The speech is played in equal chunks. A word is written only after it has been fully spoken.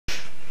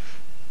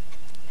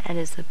That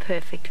is the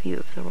perfect view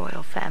of the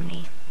royal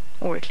family,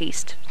 or at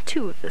least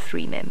 2 of the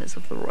 3 members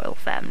of the royal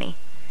family.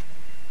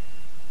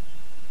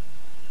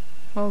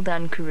 Well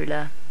done,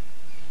 Karula.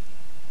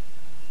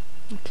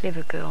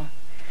 Clever girl.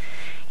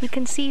 You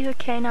can see her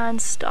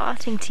canines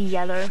starting to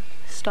yellow,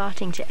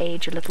 starting to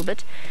age a little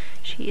bit.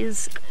 She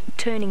is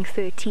turning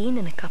 13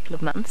 in a couple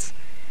of months.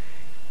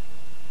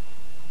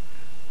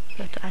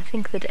 But I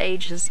think that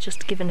age has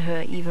just given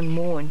her even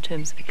more in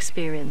terms of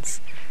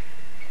experience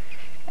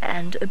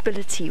and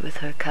ability with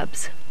her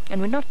cubs. And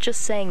we're not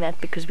just saying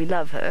that because we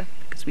love her,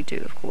 because we do,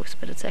 of course,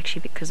 but it's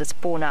actually because it's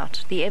borne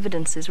out. The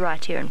evidence is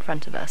right here in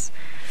front of us.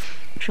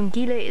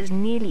 Shungile is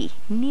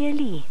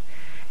nearly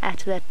at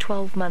that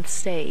 12-month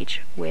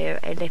stage where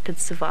a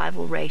leopard's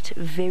survival rate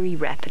very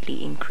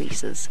rapidly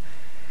increases,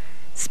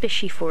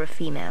 especially for a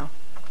female.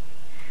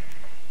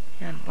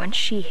 Once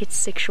she hits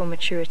sexual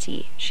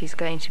maturity, she's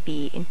going to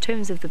be, in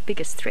terms of the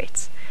biggest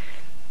threats,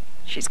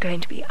 she's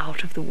going to be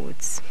out of the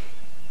woods.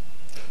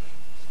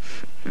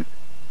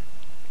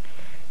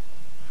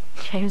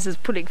 James is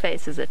pulling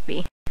faces at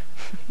me.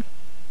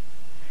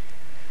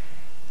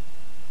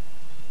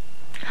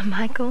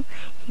 Michael,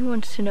 he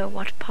wants to know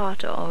what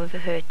part of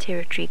her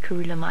territory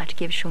Karula might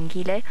give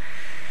Shungile.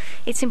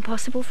 It's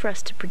impossible for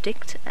us to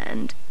predict,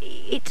 and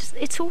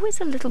it's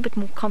always a little bit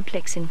more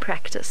complex in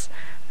practice.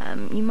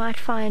 You might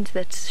find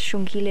that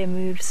Shungile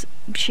moves,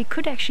 she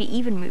could actually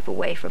even move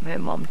away from her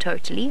mom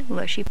totally,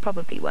 although she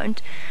probably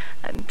won't.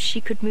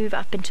 She could move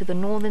up into the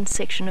northern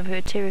section of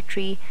her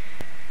territory.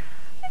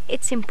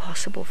 It's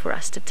impossible for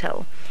us to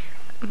tell.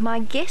 My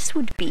guess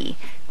would be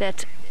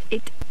that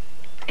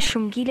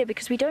Shungile,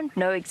 because we don't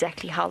know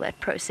exactly how that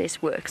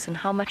process works and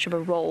how much of a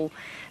role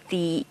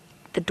the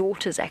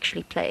daughters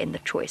actually play in the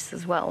choice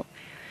as well.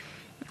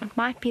 It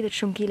might be that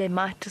Shungile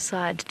might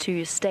decide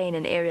to stay in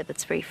an area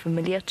that's very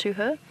familiar to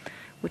her,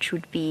 which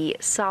would be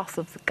south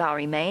of the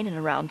Gowrie Main and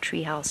around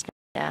Treehouse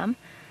Dam.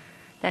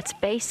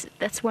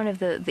 That's one of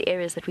the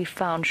areas that we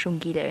found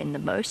Shungile in the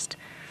most.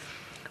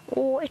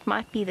 Or it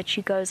might be that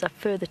she goes up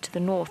further to the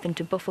north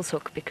into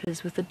Buffelshoek,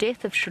 because with the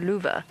death of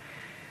Shaluva,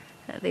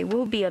 there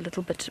will be a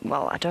little bit,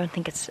 well, I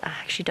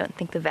actually don't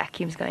think the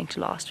vacuum's going to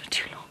last for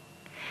too long.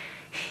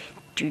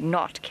 Do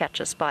not catch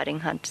a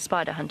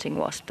spider hunting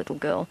wasp, little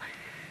girl.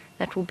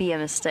 That will be a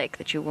mistake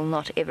that you will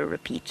not ever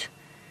repeat.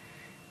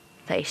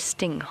 They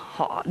sting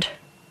hard.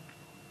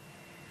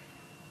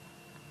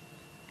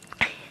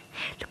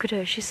 Look at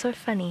her, she's so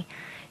funny.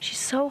 She's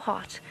so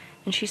hot,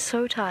 and she's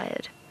so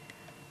tired.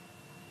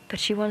 But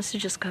she wants to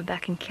just go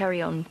back and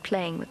carry on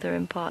playing with her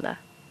impala.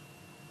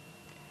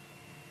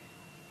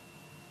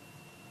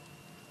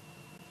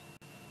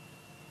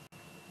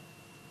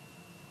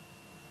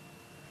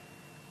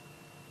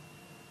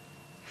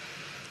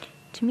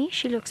 To me,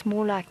 she looks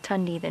more like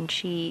Tundi than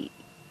she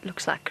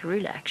looks like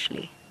Karula,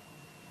 actually.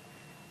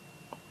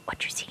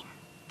 What you seen?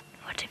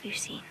 What have you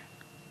seen?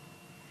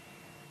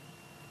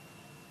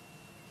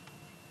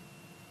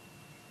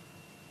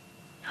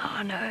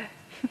 Oh no.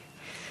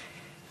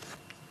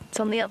 It's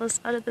on the other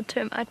side of the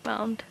termite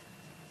mound.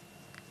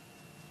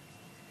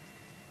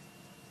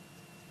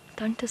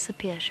 Don't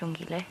disappear,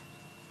 Shungile.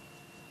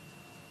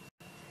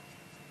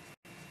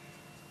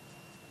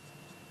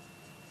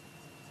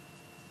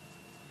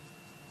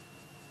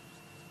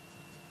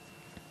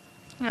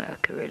 Hello,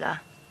 Karula.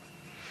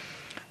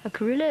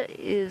 Karula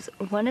is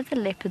one of the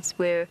leopards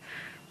where,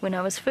 when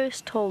I was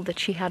first told that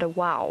she had a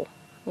wow,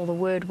 or the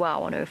word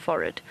wow on her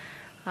forehead,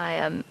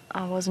 I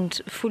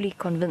wasn't fully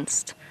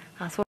convinced.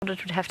 I thought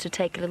it would have to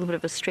take a little bit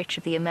of a stretch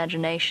of the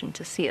imagination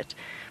to see it.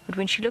 But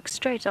when she looks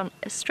straight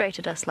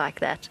at us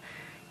like that,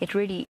 it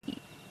really,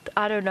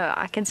 I don't know,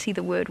 I can see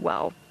the word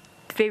wow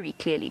very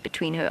clearly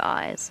between her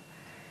eyes.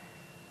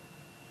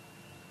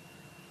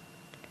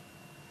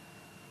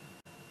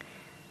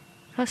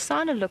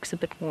 Hosana looks a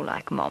bit more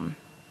like Mom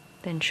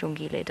than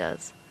Shungile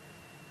does.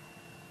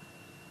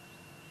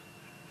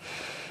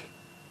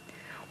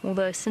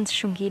 Although since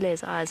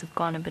Shungile's eyes have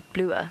gone a bit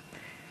bluer,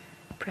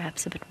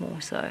 perhaps a bit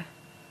more so.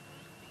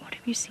 What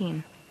have you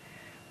seen?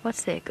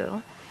 What's there,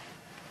 girl?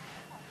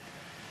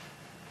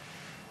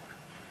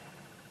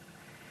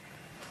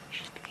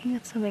 She's looking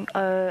at something.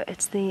 Oh,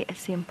 it's the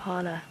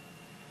impala.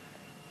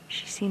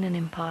 She's seen an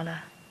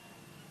impala.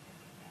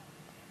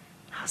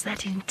 How's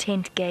that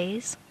intent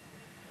gaze?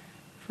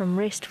 From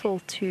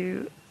restful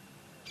to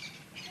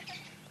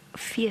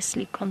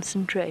fiercely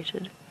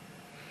concentrated.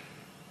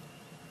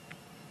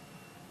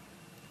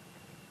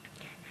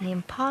 And the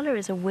impala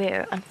is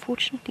aware.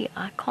 Unfortunately,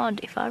 I can't.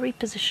 If I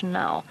reposition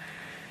now,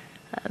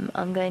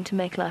 I'm going to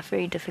make life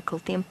very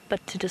difficult.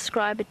 But to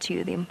describe it to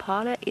you, the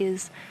impala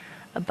is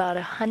about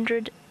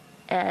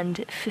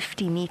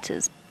 150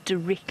 meters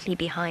directly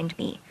behind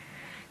me.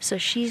 So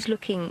she's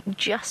looking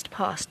just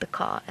past the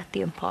car at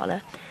the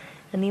impala.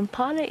 And the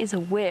impala is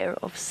aware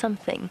of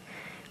something,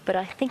 but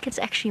I think it's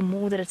actually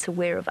more that it's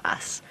aware of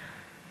us.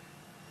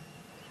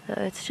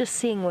 It's just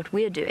seeing what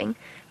we're doing,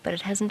 but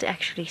it hasn't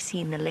actually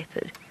seen the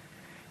leopard.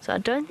 So I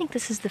don't think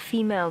this is the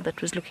female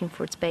that was looking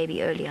for its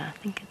baby earlier. I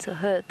think it's a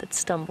herd that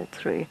stumbled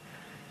through.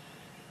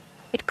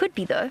 It could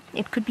be, though.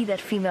 It could be that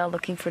female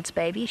looking for its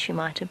baby. She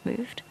might have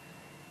moved.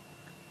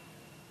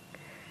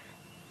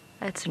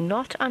 It's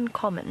not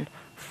uncommon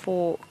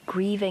for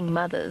grieving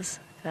mothers,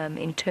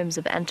 in terms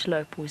of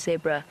antelope or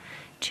zebra,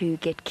 to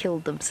get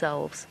killed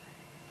themselves.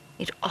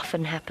 It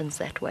often happens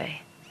that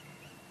way.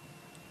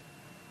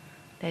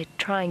 They're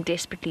trying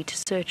desperately to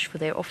search for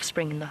their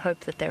offspring in the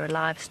hope that they're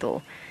alive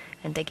still,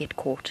 and they get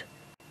caught.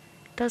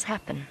 It does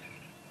happen.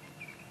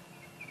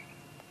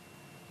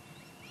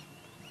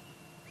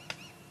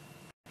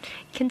 You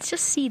can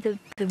just see the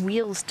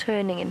wheels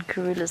turning in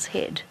Karula's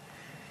head.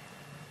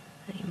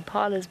 The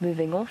impala's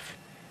moving off.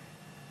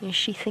 Is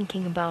she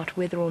thinking about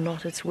whether or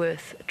not it's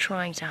worth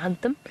trying to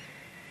hunt them?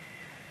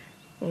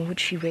 Or would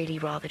she really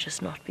rather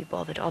just not be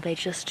bothered? Are they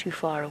just too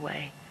far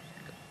away?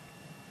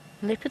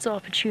 Leopards are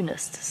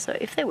opportunists, so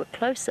if they were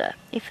closer,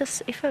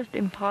 if an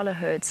impala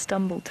herd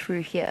stumbled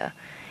through here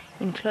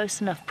in close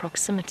enough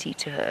proximity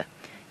to her,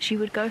 she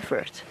would go for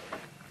it.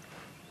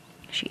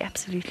 She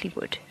absolutely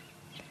would.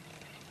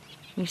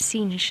 We've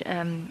seen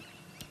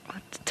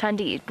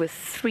Tandi with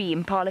 3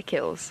 impala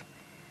kills.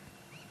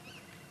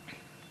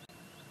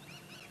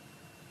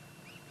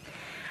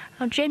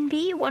 Now, Jen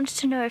B wants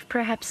to know if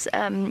perhaps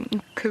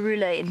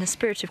Karula, in the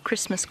spirit of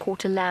Christmas,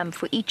 caught a lamb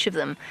for each of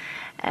them,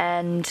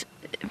 and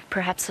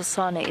perhaps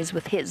Hasana is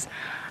with his.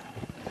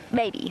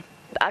 Maybe.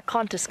 I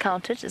can't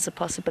discount it as a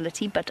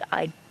possibility, but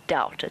I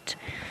doubt it.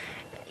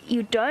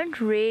 You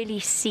don't really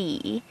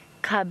see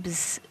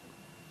cubs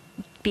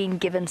being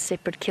given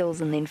separate kills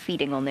and then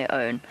feeding on their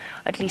own.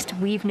 At least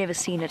we've never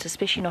seen it,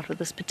 especially not with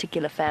this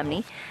particular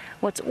family.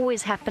 What's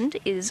always happened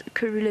is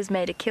Karula's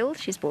made a kill,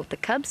 she's brought the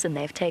cubs, and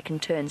they've taken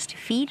turns to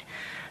feed.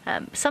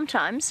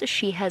 Sometimes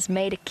she has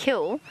made a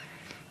kill,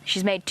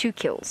 she's made 2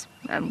 kills.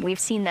 We've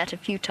seen that a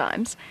few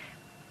times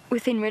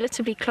within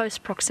relatively close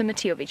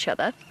proximity of each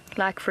other,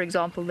 like for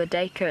example the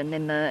Dacre and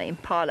then the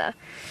Impala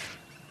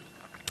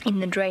in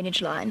the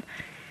drainage line.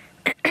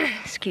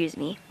 Excuse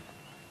me.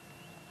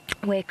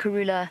 Where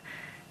Karula,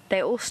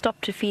 they all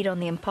stopped to feed on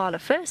the Impala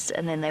first,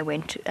 and then they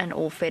went and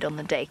all fed on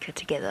the Dacre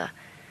together.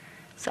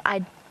 So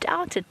I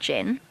doubt it,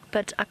 Jen,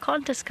 but I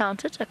can't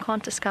discount it. I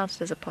can't discount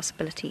it as a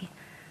possibility.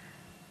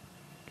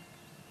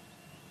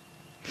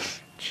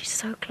 She's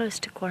so close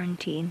to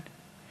quarantine.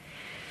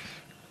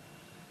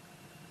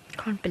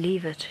 Can't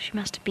believe it. She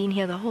must have been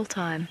here the whole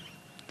time.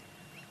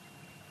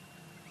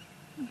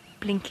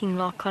 Blinking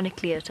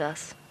laconically at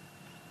us.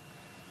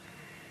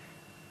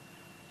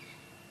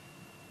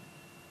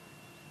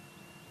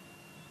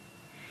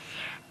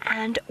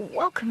 And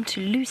welcome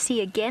to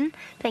Lucy again.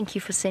 Thank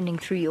you for sending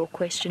through your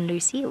question,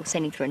 Lucy, or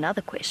sending through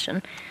another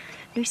question.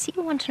 Lucy,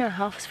 you want to know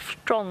how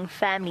strong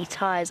family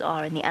ties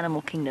are in the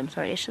animal kingdom.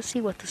 Sorry, let's just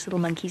see what this little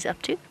monkey's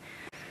up to.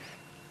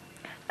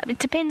 It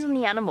depends on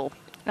the animal.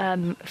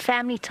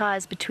 Family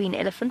ties between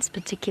elephants,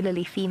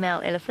 particularly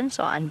female elephants,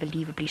 are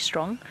unbelievably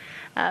strong,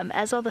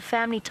 as are the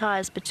family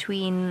ties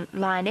between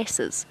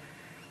lionesses.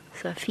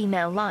 So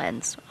female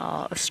lions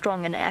are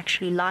strong and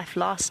actually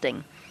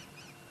life-lasting.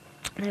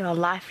 They are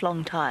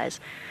lifelong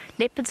ties.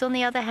 Leopards, on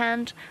the other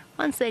hand,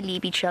 once they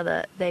leave each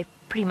other, they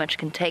pretty much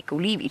can take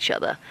or leave each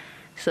other,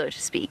 so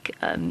to speak.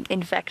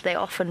 In fact, they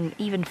often,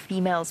 even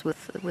females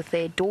with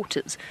their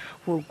daughters,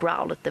 will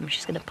growl at them.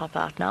 She's going to pop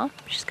out now.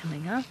 She's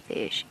coming out.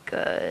 There she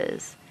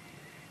goes.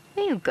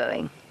 Where are you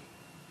going?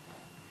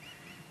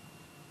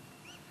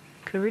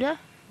 Karula,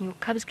 your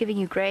cub's giving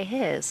you grey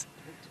hairs.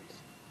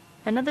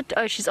 Another...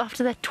 Oh, she's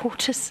after that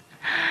tortoise.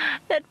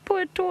 That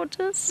poor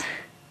tortoise.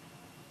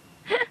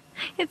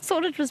 It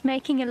thought it was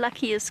making a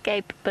lucky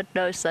escape, but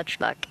no such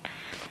luck.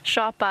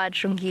 Sharp-eyed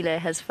Shongile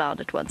has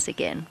found it once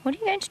again. What are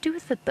you going to do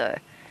with it, though?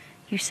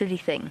 You silly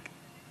thing.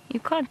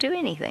 You can't do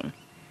anything.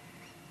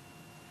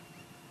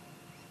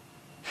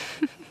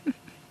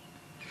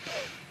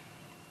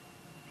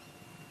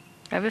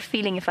 I have a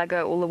feeling if I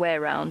go all the way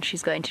around,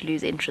 she's going to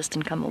lose interest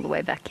and come all the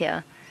way back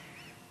here.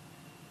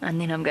 And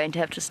then I'm going to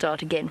have to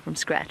start again from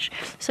scratch.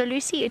 So,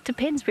 Lucy, it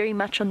depends very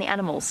much on the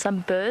animals.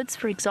 Some birds,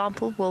 for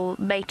example, will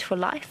mate for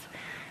life.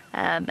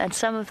 And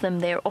some of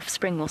them, their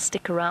offspring will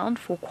stick around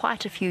for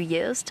quite a few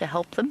years to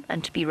help them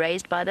and to be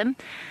raised by them.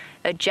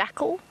 A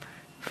jackal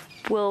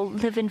will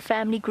live in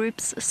family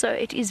groups, so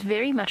it is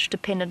very much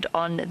dependent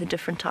on the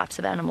different types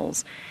of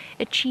animals.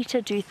 A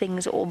cheetah do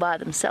things all by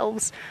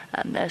themselves.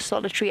 They're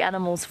solitary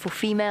animals for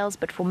females,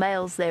 but for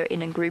males they're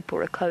in a group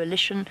or a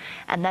coalition,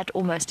 and that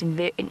almost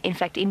in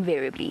fact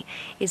invariably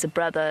is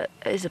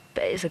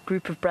a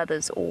group of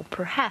brothers, or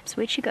perhaps,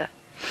 where'd she go?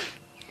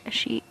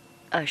 She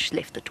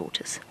left the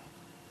tortoise.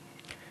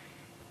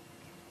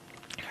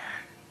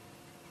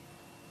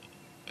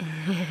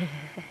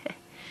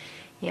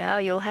 Yeah,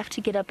 you'll have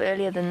to get up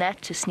earlier than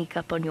that to sneak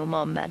up on your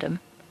mom, madam.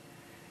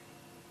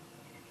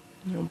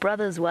 Your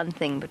brother's one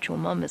thing, but your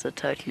mom is a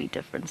totally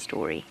different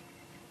story.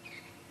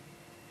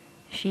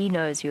 She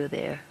knows you're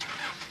there.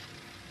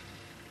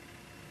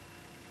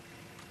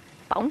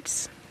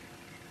 Bounce.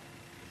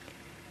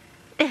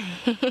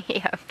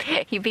 Yeah,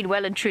 you've been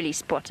well and truly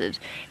spotted.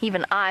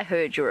 Even I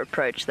heard your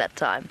approach that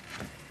time.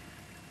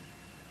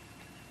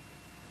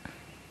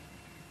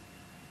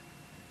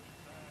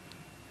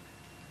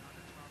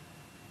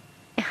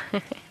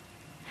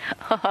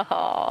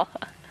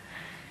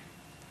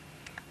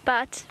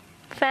 But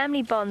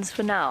family bonds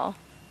for now,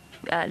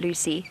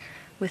 Lucy,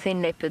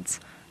 within leopards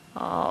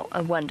are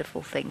a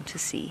wonderful thing to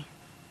see.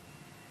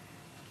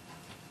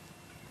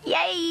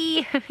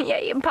 Yay!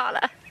 Yay,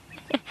 impala!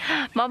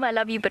 Mom, I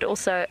love you, but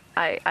also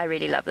I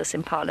really love this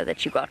impala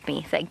that you got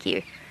me. Thank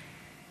you.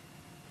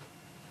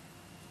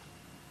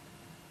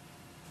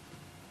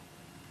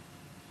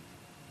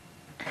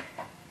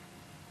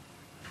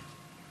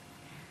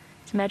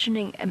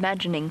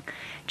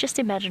 Just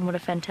imagine what a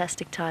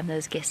fantastic time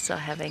those guests are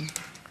having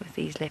with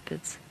these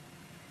leopards.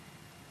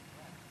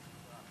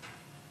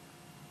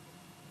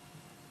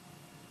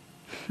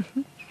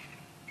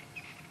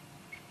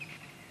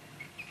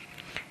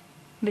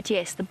 But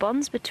yes, the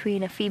bonds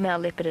between a female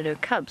leopard and her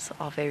cubs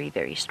are very,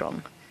 very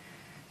strong.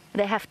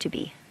 They have to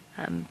be,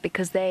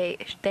 because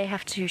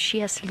she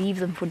has to leave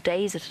them for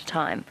days at a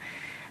time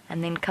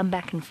and then come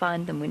back and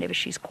find them whenever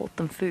she's caught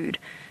them food.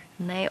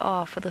 And they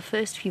are, for the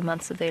first few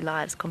months of their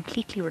lives,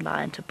 completely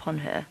reliant upon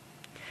her.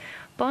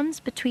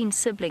 Bonds between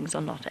siblings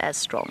are not as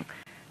strong.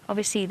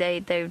 Obviously,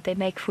 they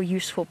make for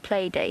useful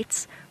play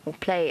dates or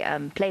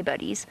play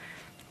buddies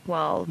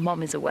while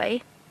Mom is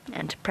away,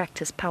 and to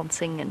practice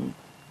pouncing and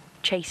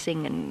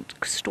chasing and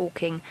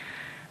stalking.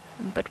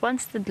 But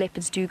once the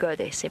leopards do go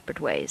their separate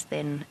ways,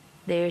 then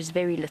there is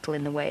very little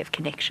in the way of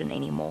connection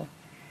anymore.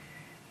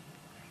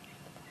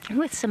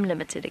 With some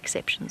limited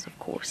exceptions, of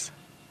course.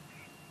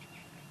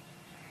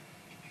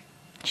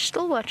 She's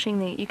still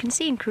watching you can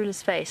see in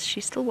Karula's face,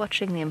 she's still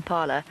watching the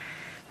impala.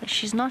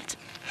 She's not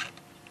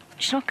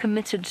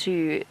committed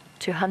to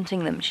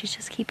hunting them. She's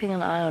just keeping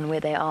an eye on where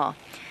they are.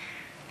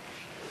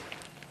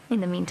 In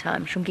the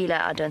meantime,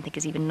 Shongile, I don't think,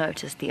 has even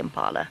noticed the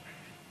impala.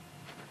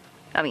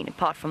 I mean,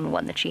 apart from the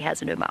one that she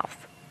has in her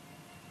mouth.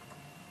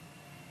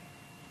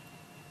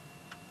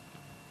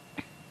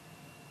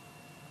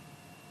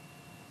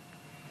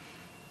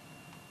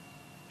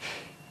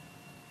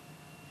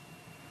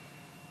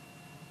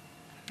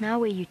 Now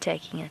where are you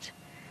taking it?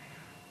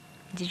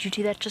 Did you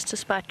do that just to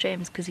spite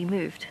James because he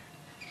moved?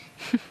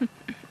 You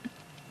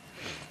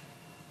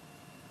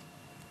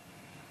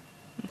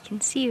can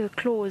see her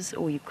claws,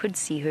 or you could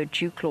see her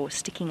dew claw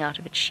sticking out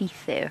of its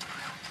sheath there,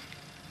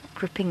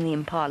 gripping the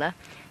impala.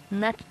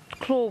 And that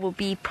claw will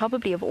be,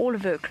 probably of all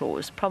of her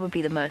claws,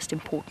 probably the most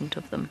important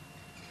of them.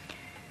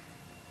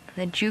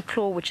 The dew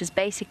claw, which is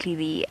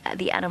basically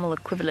the animal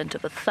equivalent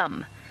of a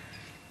thumb,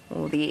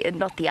 or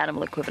not the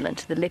animal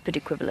equivalent, the leopard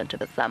equivalent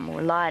of a thumb, or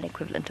a lion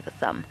equivalent of a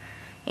thumb.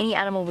 Any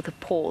animal with a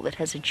paw that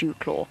has a dew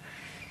claw,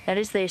 that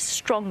is their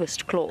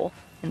strongest claw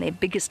and their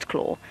biggest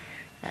claw,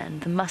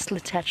 and the muscle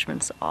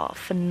attachments are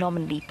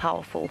phenomenally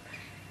powerful.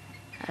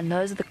 And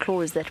those are the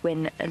claws that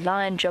when a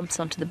lion jumps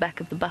onto the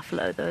back of the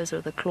buffalo, those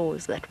are the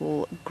claws that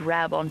will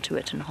grab onto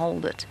it and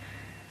hold it.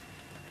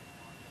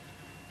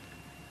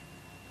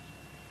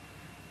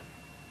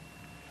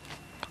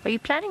 Are you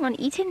planning on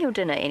eating your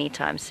dinner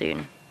anytime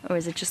soon? Or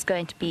is it just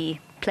going to be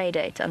play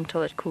date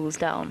until it cools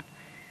down?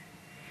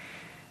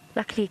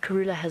 Luckily,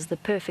 Karula has the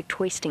perfect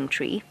hoisting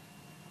tree.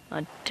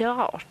 I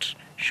doubt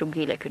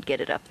Shongile could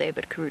get it up there,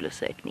 but Karula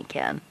certainly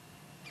can.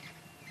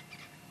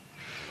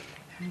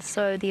 And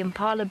so the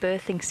impala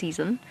birthing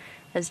season,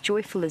 as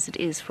joyful as it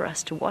is for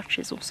us to watch,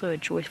 is also a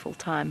joyful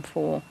time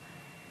for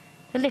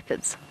the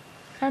leopards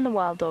and the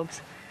wild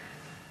dogs,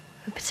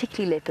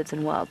 particularly leopards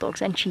and wild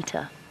dogs, and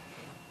cheetah.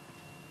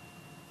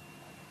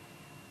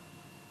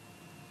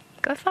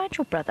 Go find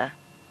your brother.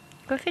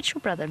 Go fetch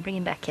your brother and bring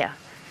him back here.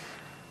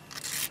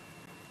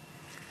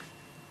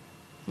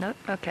 No?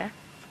 Okay.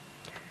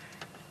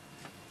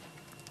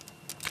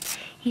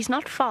 He's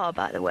not far,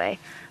 by the way.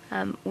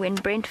 When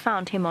Brent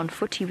found him on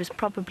foot, he was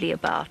probably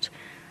about,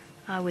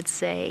 I would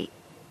say,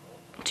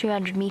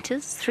 200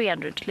 meters,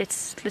 300.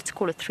 Let's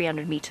call it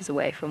 300 meters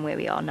away from where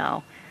we are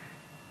now.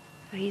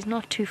 So he's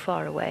not too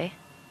far away.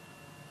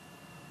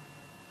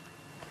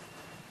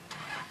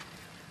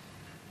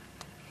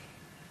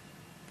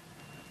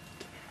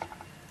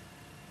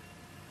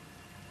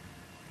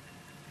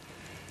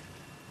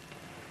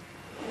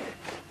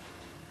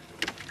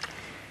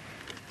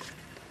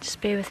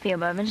 Just bear with me a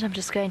moment. I'm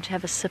just going to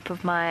have a sip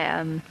of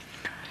my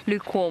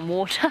lukewarm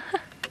water.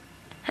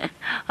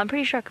 I'm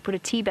pretty sure I could put a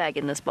tea bag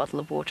in this bottle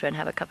of water and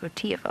have a cup of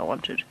tea if I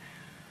wanted.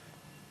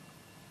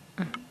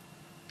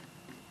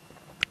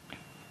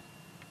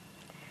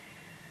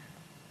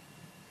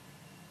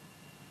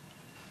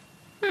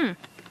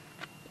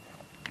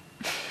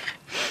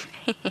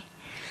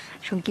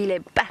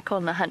 Shongile back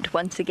on the hunt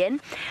once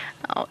again.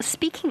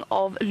 Speaking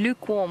of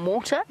lukewarm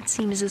water, it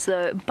seems as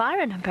though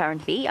Byron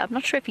apparently, I'm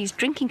not sure if he's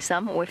drinking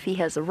some or if he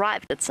has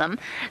arrived at some.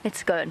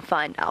 Let's go and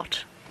find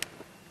out.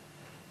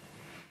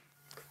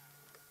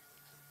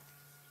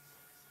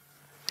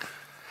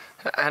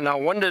 And I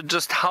wondered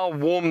just how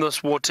warm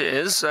this water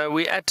is.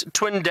 We're at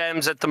Twin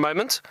Dams at the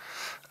moment.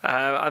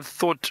 I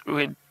thought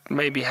we'd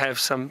maybe have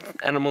some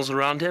animals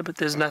around here, but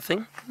there's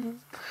nothing.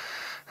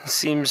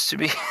 Seems to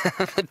be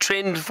the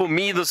trend for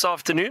me this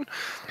afternoon.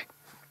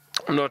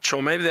 I'm not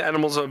sure. Maybe the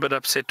animals are a bit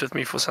upset with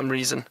me for some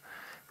reason,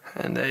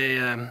 and they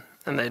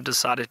and they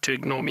decided to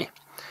ignore me.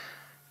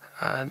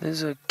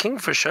 There's a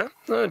kingfisher,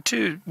 no,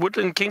 2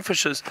 woodland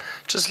kingfishers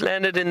just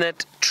landed in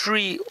that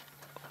tree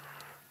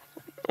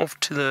off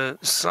to the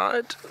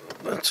side.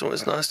 That's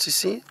always nice to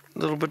see. A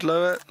little bit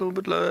lower, a little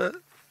bit lower.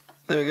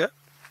 There we go.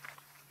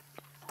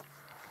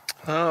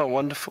 Oh,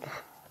 wonderful.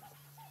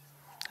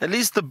 At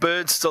least the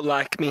birds still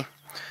like me.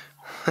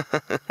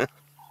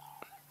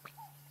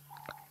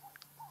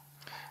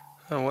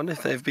 I wonder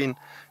if they've been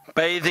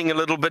bathing a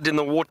little bit in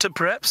the water,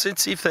 perhaps.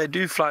 Let's see if they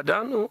do fly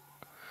down. Oh,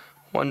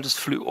 one just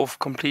flew off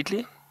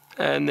completely.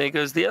 And there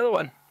goes the other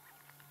one.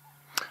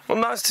 Well,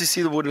 nice to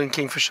see the woodland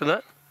kingfisher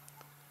there.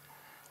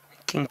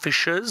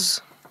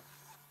 Kingfishers.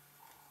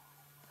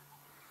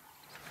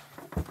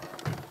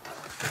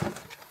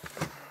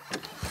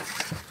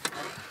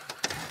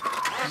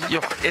 Yo,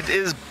 it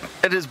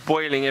is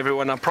boiling,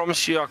 everyone. I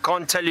promise you, I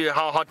can't tell you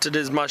how hot it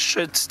is. My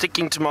shirt's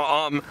sticking to my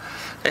arm.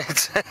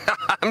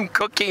 I'm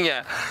cooking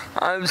here.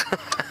 Oh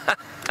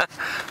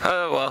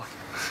well.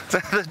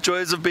 The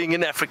joys of being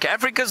in Africa.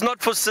 Africa's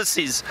not for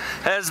sissies,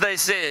 as they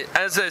say.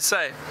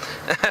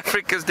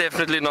 Africa's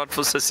definitely not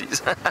for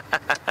sissies.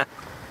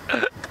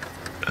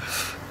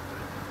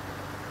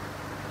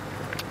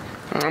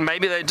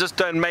 Maybe they just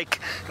don't make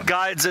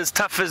guides as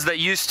tough as they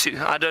used to.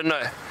 I don't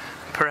know.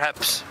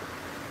 Perhaps.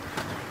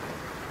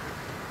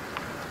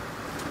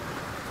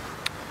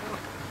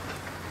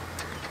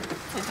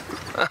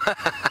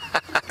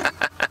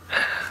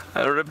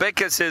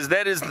 Rebecca says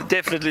that is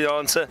definitely the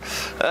answer,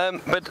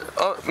 but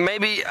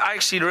maybe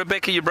actually,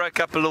 Rebecca, you broke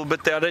up a little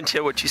bit there. I don't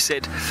hear what you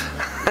said.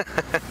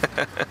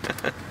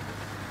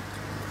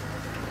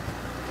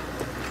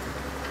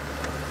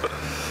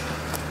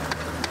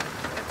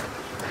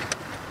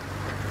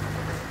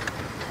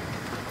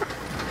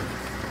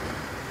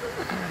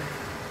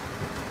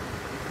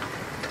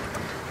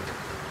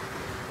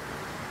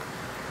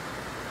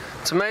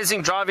 It's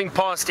amazing driving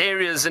past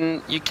areas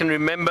and you can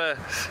remember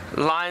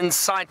lion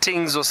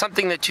sightings or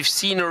something that you've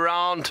seen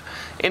around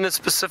in a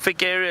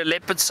specific area,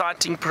 leopard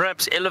sighting,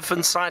 perhaps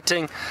elephant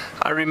sighting.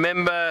 I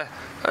remember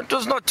it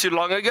was not too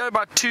long ago,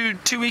 about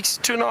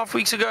 2.5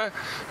 weeks ago,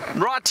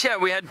 right here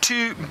we had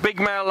 2 big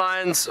male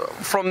lions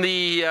from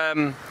the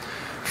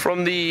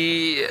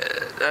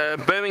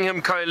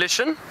Birmingham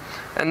Coalition.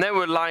 And they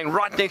were lying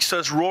right next to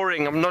us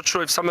roaring. I'm not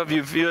sure if some of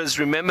you viewers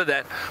remember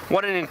that.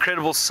 What an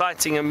incredible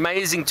sighting.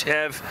 Amazing to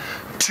have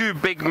 2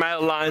 big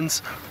male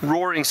lions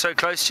roaring so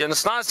close to you. And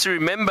it's nice to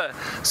remember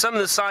some of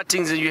the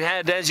sightings that you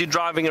had as you're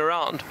driving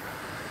around.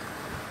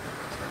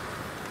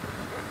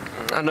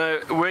 I know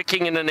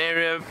working in an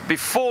area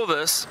before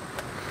this,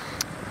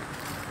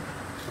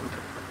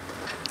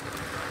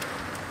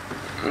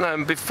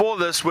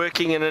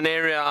 working in an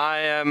area,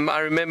 I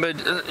remembered,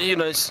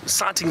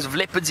 sightings of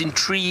leopards in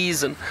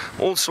trees and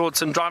all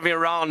sorts, and driving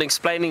around,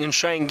 explaining and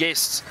showing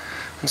guests.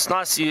 It's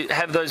nice to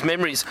have those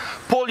memories.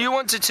 Paul, you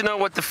wanted to know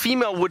what the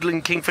female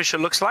woodland kingfisher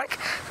looks like.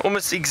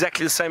 Almost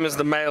exactly the same as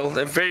the male.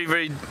 They're very,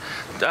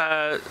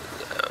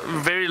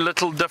 very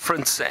little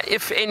difference,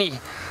 if any.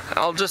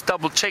 I'll just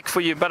double check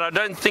for you, but I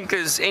don't think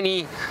there's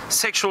any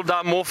sexual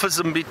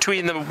dimorphism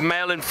between the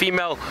male and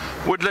female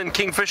woodland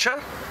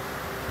kingfisher.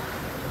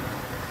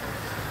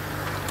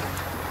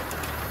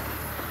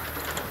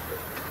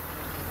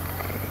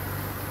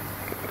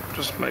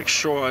 Just make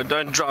sure I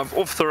don't drive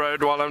off the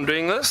road while I'm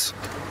doing this.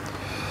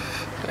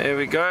 There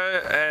we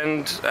go.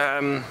 And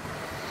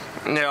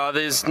yeah,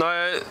 there's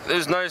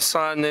no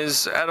sign.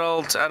 There's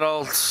adult.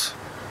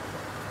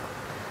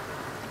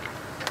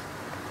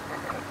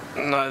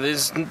 No,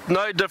 there's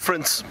no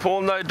difference,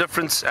 Paul. No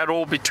difference at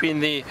all between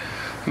the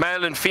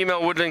male and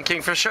female woodland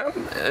kingfisher.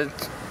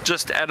 It's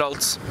just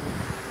adults.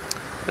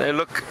 They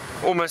look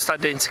almost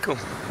identical.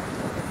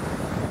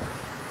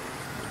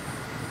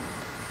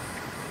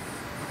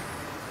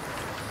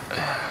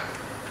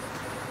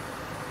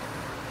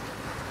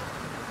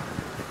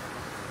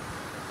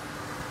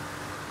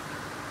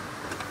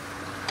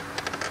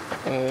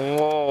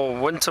 Oh,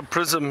 winter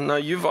prism. Now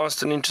you've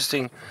asked an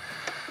interesting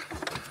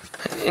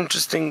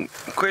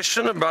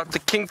question about the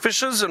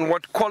kingfishers and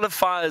what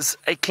qualifies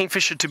a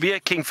kingfisher to be a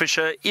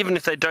kingfisher, even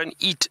if they don't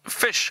eat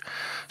fish.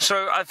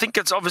 So I think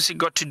it's obviously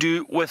got to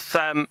do with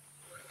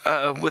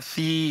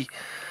the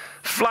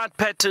flight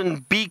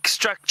pattern, beak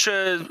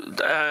structure,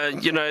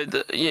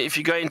 if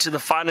you go into the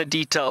finer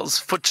details,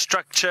 foot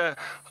structure,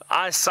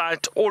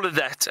 eyesight, all of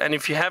that. And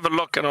if you have a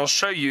look, and I'll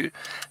show you,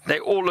 they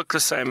all look the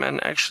same.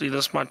 And actually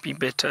this might be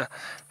better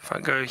if I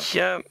go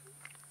here.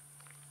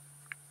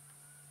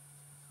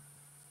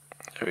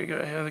 There we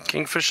go, here are the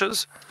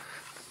kingfishers.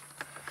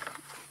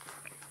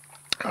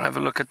 I'll have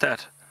a look at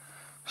that.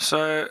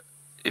 So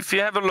if you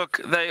have a look,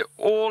 they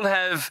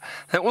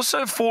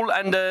also fall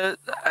under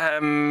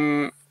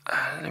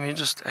let me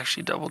just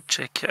actually double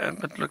check here,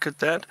 but look at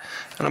that.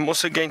 And I'm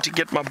also going to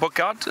get my book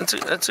out.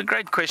 It's a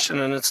great question,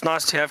 and it's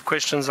nice to have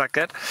questions like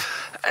that.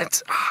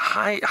 It's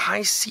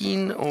high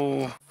scene,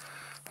 or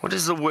what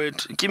is the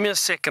word? Give me a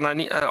second.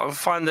 I'll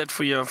find that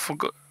for you. I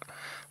forgot.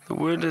 The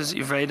word has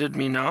evaded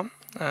me now.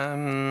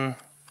 There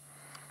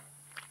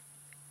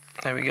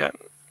we go.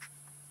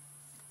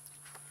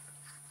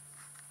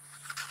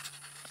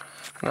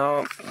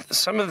 Now,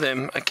 some of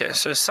them, okay,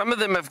 so some of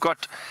them have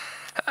got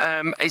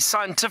a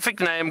scientific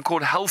name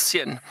called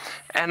halcyon,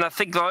 and I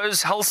think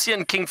those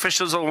halcyon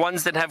kingfishers are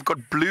ones that have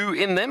got blue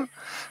in them,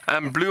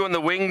 blue on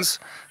the wings,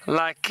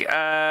 like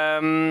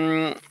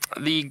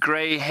the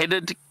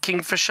grey-headed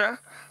kingfisher.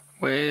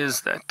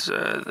 Where's that?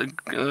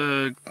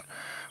 The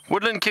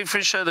woodland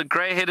kingfisher, the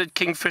grey-headed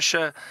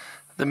kingfisher,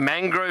 the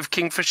mangrove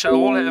kingfisher,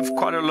 all have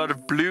quite a lot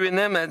of blue in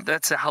them.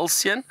 That's a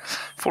halcyon,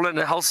 fall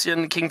under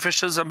halcyon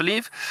kingfishers, I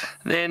believe.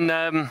 Then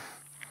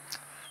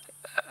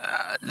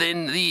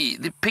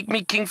the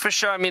pygmy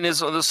kingfisher, I mean,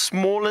 is the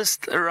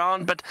smallest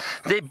around, but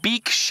their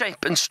beak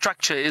shape and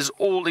structure is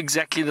all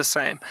exactly the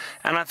same.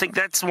 And I think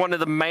that's one of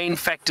the main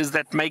factors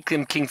that make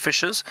them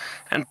kingfishers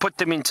and put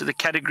them into the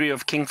category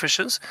of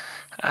kingfishers.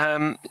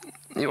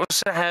 You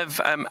also have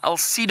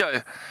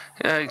Alcedo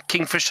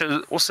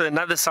kingfisher, also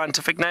another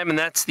scientific name, and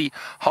that's the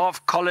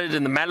half-collared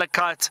and the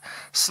malachite,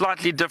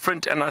 slightly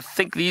different. And I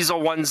think these are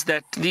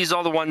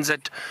the ones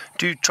that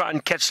do try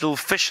and catch little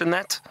fish in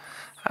that.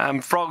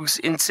 Frogs,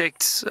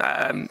 insects,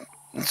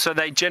 so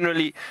they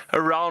generally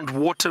around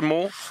water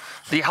more.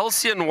 The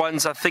halcyon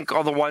ones, I think,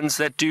 are the ones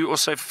that do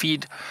also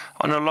feed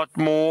on a lot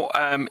more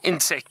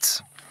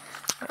insects.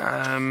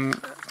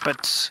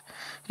 But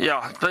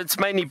yeah, it's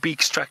mainly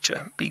beak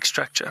structure.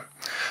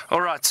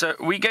 All right, so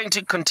we're going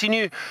to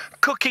continue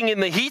cooking in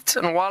the heat,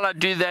 and while I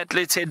do that,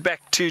 let's head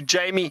back to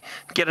Jamie,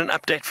 get an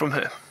update from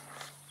her.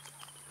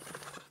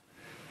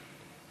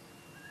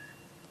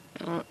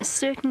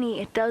 Certainly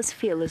it does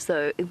feel as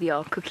though we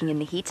are cooking in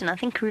the heat, and I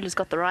think Karula's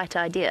got the right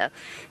idea.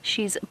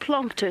 She's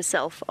plonked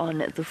herself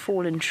on the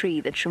fallen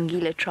tree that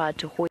Shongile tried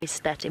to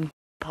hoist that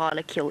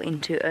impala kill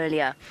into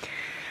earlier.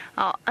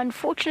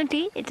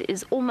 Unfortunately, it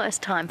is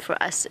almost time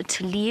for us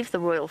to leave the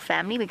royal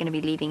family. We're going to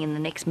be leaving in the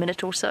next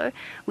minute or so.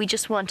 We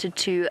just wanted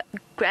to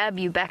grab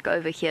you back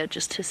over here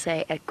just to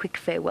say a quick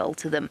farewell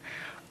to them.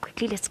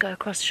 Quickly, let's go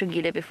across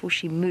Shongile before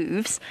she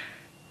moves.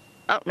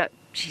 Oh, no,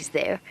 she's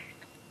there.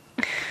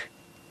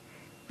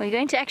 Are you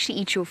going to actually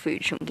eat your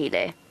food,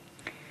 Shongile?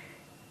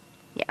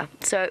 Yeah,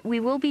 so we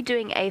will be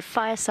doing a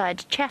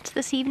fireside chat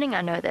this evening.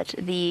 I know that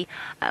the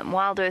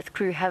Wild Earth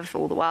crew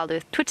or the Wild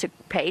Earth Twitter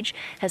page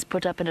has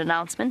put up an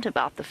announcement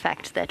about the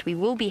fact that we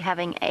will be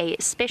having a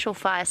special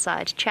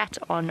fireside chat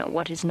on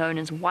what is known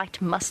as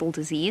white mussel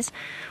disease,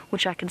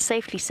 which I can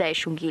safely say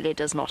Shongile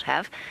does not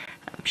have.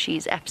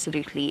 She's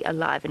absolutely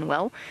alive and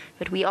well,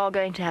 but we are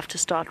going to have to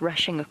start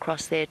rushing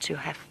across there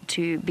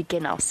to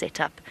begin our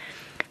setup.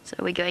 So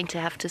we're going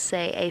to have to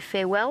say a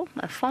farewell,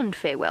 a fond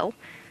farewell,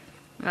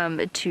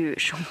 to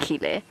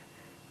Shongile,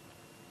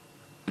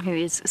 who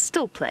is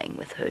still playing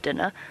with her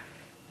dinner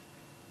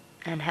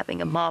and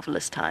having a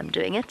marvelous time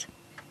doing it.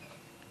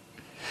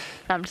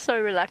 I'm so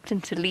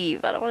reluctant to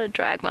leave. I don't want to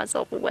drag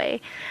myself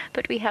away,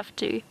 but we have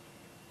to.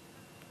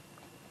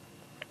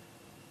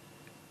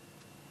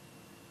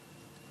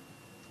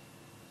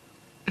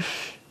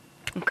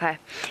 Okay,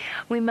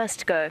 we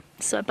must go.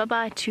 So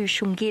bye-bye to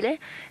Shongile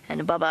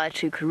and bye-bye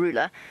to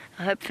Karula.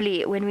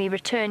 Hopefully when we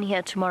return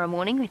here tomorrow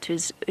morning,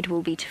 it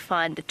will be to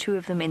find the two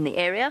of them in the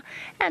area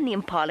and the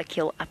impala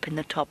kill up in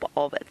the top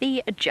of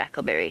the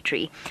jackalberry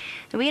tree.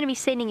 And we're going to be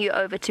sending you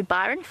over to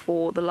Byron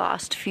for the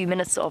last few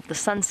minutes of the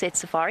sunset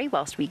safari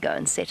whilst we go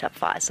and set up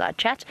fireside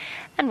chat,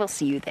 and we'll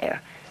see you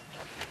there.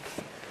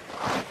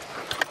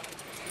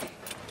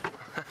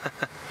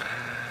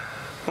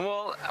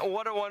 Well,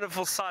 what a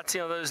wonderful sighting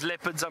of those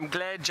leopards. I'm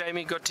glad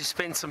Jamie got to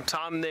spend some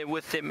time there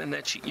with them and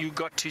that you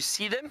got to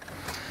see them.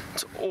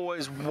 It's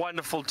always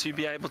wonderful to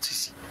be able to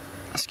see,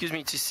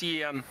 to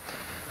see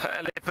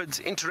leopards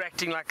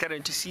interacting like that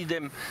and to see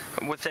them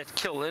with that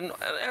kill. And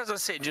as I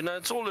said, you know,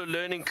 it's all a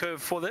learning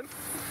curve for them.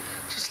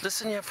 Just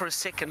listen here for a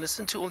second.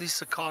 Listen to all these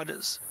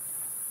cicadas.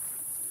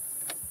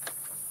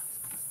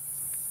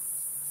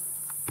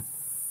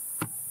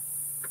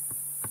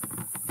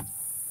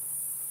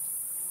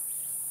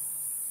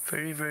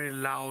 Very, very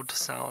loud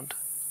sound.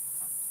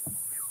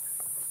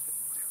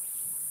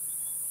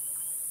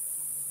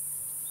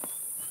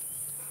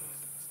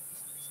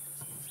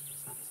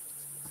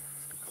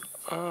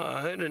 Oh,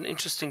 I heard an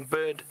interesting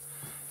bird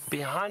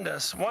behind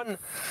us. One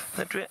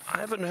that I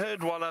haven't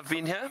heard while I've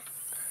been here.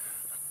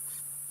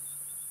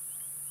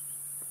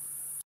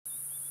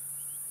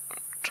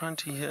 Trying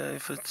to hear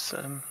if it's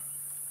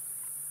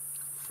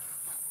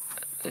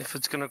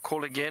going to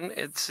call again.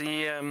 It's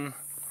the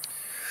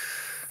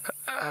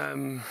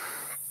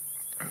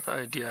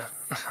oh dear,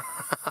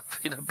 I've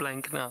been a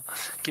blank now.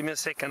 Give me a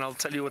second, I'll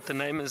tell you what the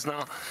name is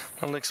now.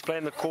 I'll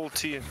explain the call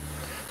to you.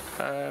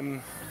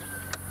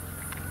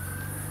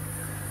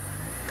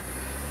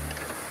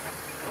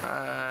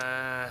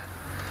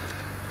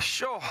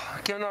 Sure,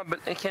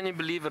 can you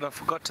believe it? I've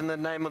forgotten the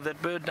name of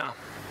that bird now.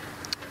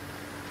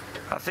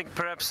 I think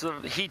perhaps the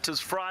heat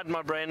has fried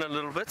my brain a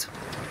little bit.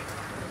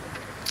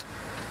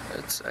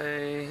 It's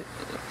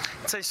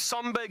a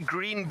somber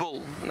green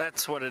bull.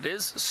 That's what it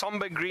is.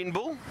 Somber green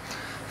bull.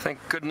 Thank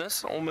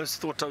goodness.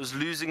 Almost thought I was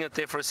losing it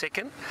there for a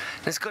second.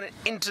 And it's got an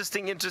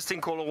interesting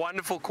call, a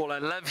wonderful call. I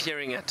love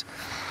hearing it.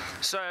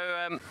 So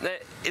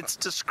it's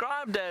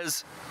described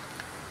as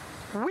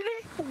Willie,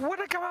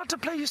 when I come out to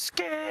play, you're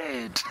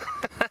scared.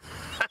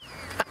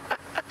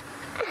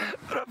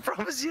 But I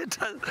promise you it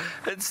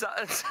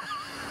does.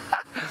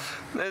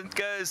 It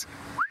goes.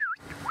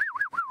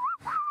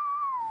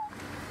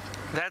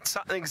 That's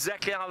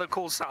exactly how the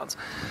call sounds.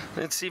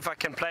 Let's see if I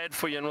can play it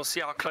for you, and we'll see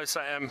how close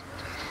I am.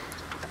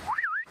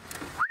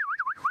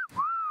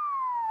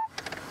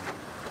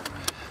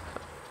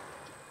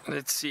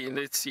 Let's see.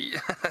 Let's see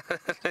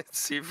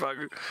if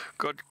I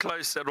got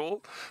close at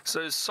all.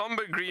 So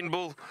somber green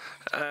bull,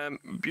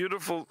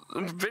 beautiful,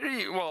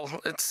 very well.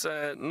 It's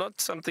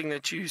not something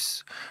that you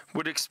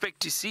would expect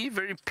to see.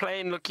 Very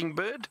plain looking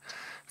bird.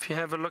 If you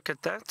have a look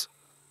at that.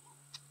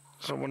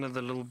 So one of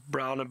the little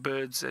browner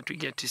birds that we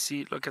get to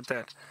see. Look at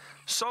that.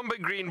 Somber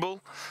green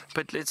bull.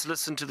 But let's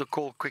listen to the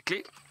call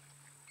quickly.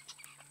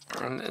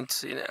 And let's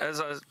see.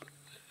 As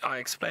I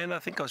explained, I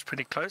think I was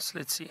pretty close.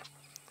 Let's see.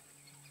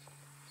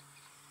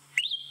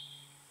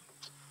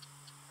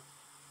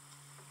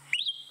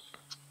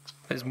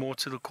 There's more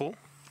to the call.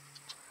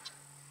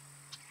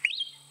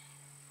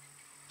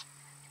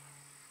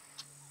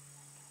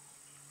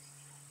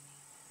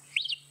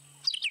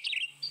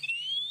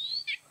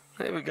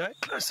 There we go,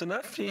 close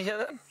enough. Do you hear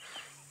that?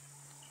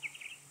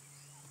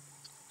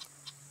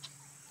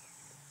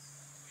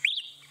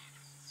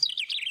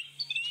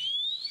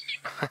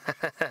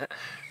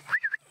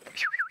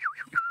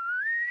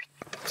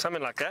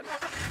 Something like that.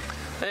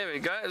 There we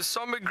go, a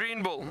somber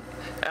green bull.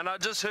 And I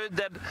just heard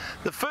that,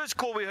 the first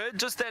call we heard,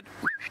 just that.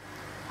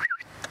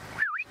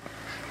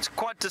 It's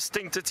quite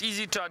distinct, it's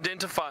easy to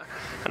identify.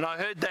 And I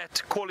heard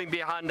that calling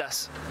behind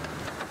us.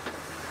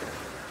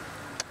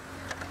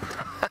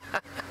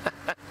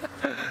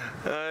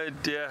 Oh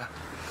dear.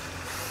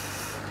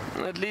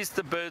 At least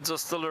the birds are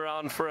still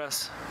around for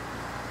us.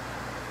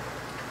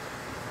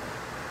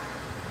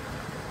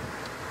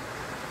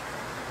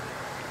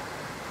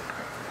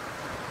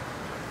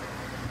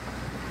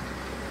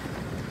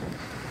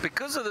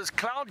 Because of this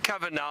cloud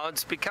cover now,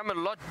 it's become a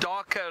lot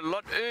darker, a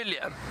lot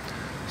earlier.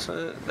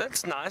 So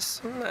that's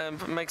nice.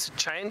 It makes a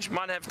change.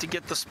 Might have to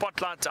get the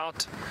spotlight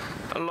out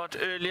a lot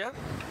earlier.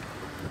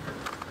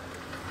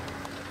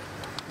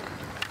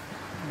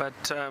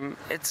 But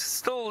it's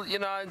still, you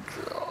know, I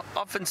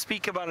often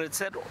speak about it. It's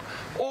that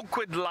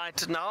awkward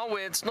light now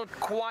where it's not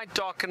quite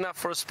dark enough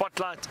for a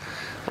spotlight.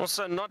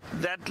 Also not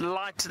that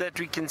light that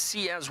we can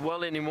see as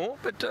well anymore.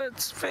 But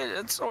it's fair,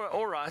 it's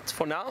all right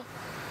for now.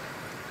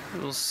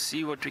 We'll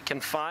see what we can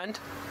find.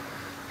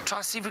 Try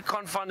to see if we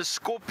can't find a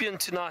scorpion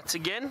tonight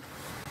again.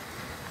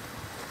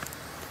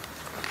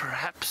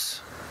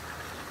 Perhaps.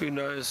 Who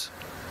knows?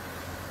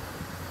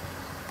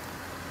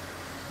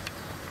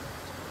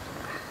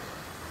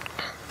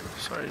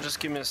 Sorry, just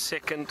give me a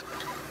second.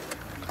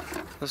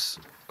 This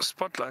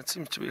spotlight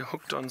seems to be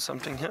hooked on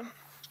something here.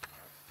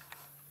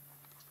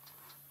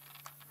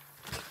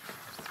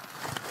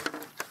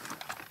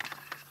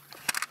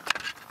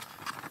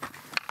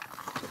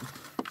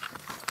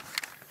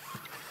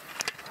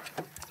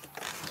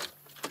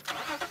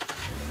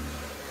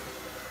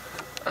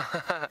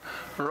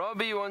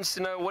 Robbie wants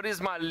to know, what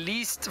is my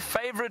least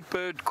favorite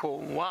bird call?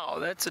 Wow,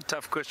 that's a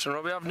tough question,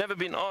 Robbie. I've never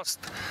been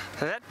asked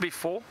that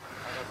before.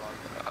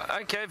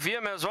 Okay,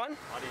 VM has one.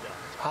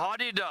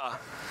 Hadida.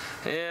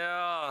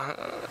 Yeah,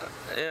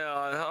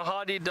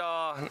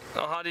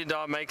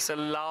 Hadida makes a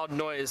loud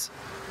noise.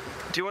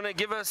 Do you want to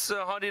give us a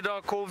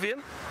Hadida call,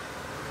 VM?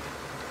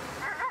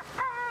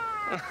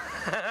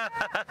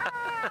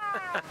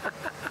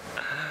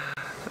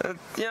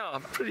 Yeah,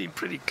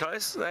 pretty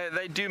close.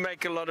 They do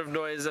make a lot of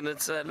noise, and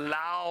it's a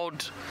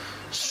loud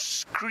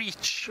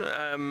screech,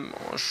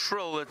 or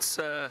shrill. It's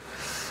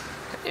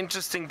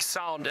interesting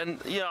sound,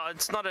 and yeah,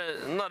 it's not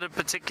a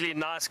particularly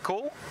nice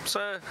call,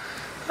 so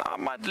I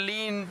might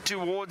lean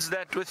towards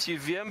that with you,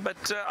 VM,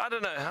 but I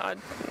don't know.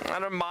 I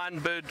don't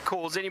mind bird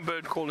calls. Any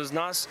bird call is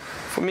nice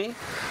for me.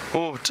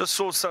 Oh, just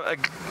saw a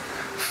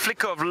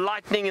flicker of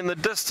lightning in the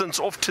distance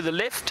off to the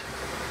left.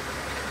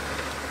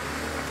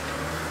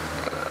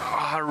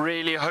 I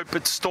really hope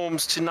it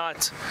storms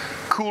tonight.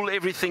 Cool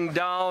everything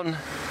down.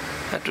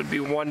 That would be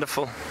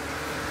wonderful.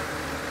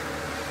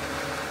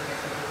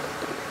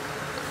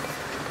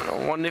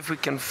 I wonder if we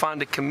can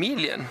find a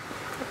chameleon.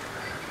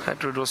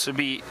 That would also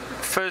be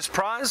first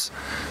prize.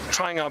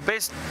 Trying our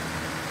best.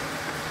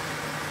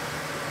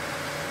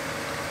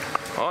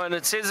 Oh, and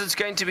it says it's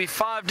going to be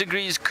 5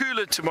 degrees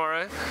cooler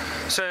tomorrow,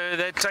 so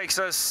that takes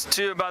us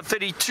to about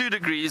 32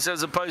 degrees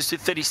as opposed to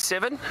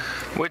 37,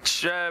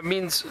 which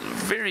means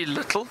very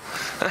little.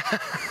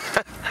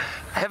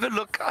 Have a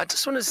look. I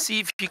just want to see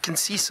if you can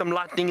see some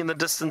lightning in the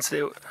distance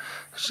there.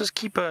 Let's just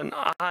keep an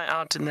eye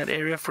out in that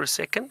area for a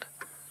second.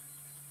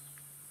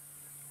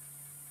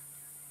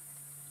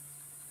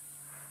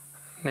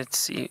 Let's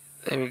see.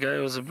 There we go.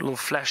 There was a little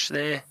flash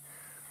there.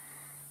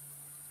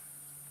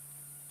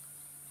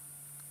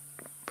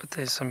 But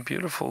there's some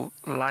beautiful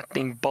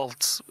lightning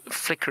bolts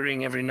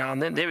flickering every now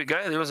and then. There we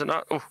go. There was an...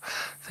 Oh, I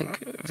think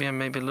VM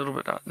maybe a little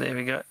bit out. There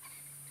we go.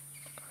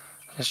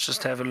 Let's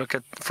just have a look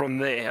at from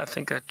there. I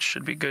think that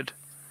should be good.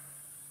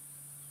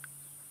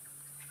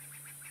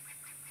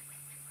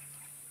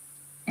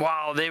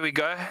 Wow, there we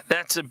go.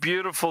 That's a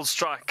beautiful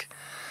strike.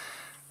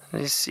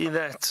 You see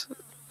that?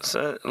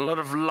 So a lot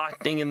of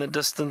lightning in the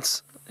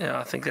distance. Yeah,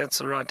 I think that's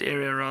the right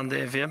area around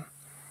there, Vim.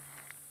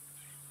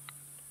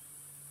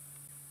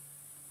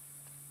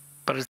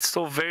 But it's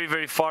still very,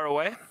 very far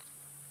away.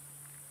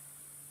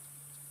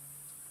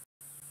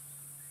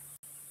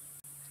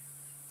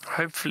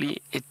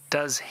 Hopefully it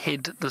does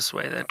head this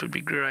way. That would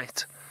be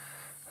great.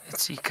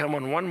 Let's see. Come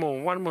on, one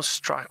more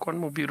strike, one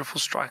more beautiful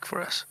strike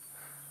for us.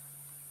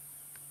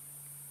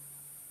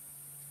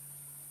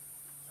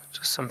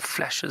 Just some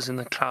flashes in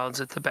the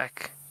clouds at the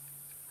back.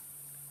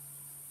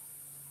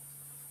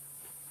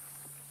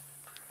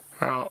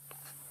 Now,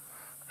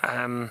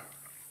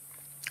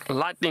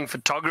 lightning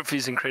photography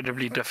is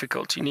incredibly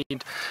difficult. You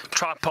need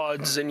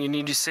tripods and you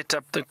need to set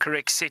up the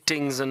correct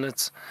settings, and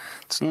it's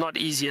not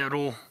easy at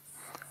all.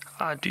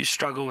 I do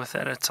struggle with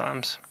that at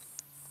times.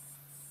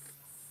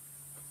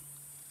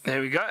 There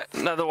we go,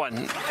 another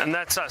one, and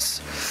that's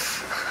us.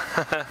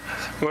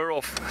 We're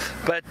off.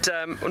 But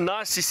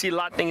nice to see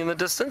lightning in the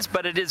distance,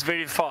 but it is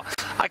very far.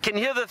 I can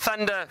hear the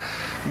thunder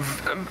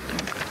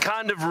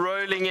kind of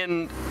rolling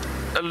in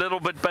a little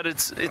bit, but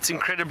it's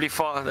incredibly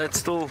far. That's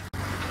still,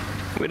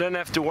 we don't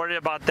have to worry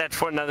about that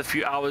for another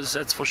few hours,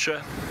 that's for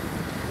sure.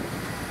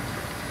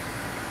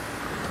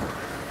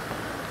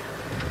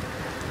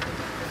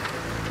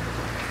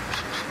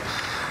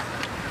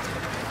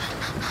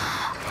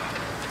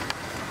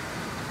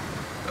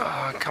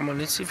 Come on,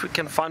 let's see if we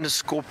can find a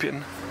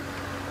scorpion.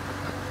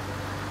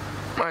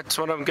 That's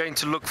what I'm going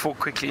to look for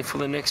quickly for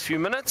the next few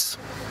minutes.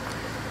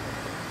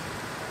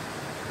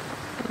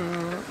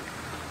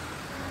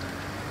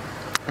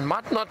 It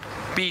might not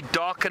be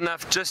dark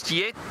enough just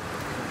yet.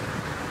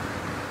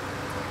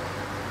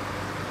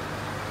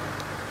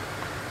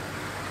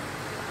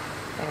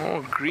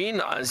 Oh, Green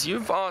Eyes,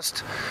 you've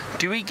asked,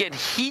 do we get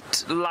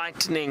heat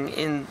lightning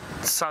in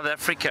South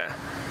Africa?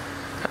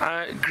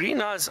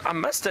 Green Eyes, I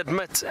must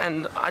admit,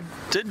 and I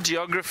did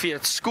geography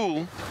at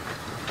school,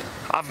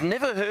 I've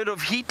never heard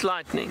of heat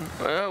lightning.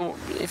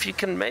 If you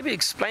can maybe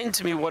explain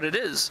to me what it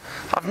is.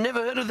 I've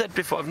never heard of that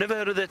before. I've never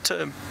heard of that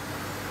term.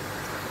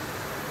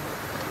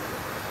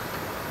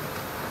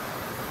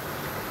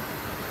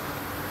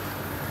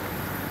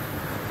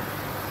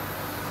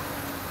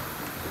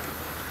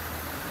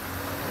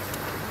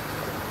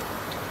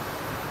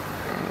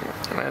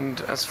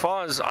 And as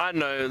far as I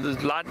know, the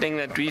lightning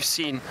that we've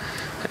seen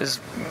is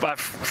by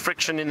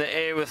friction in the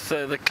air with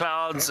the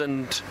clouds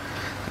and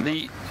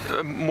the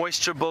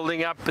moisture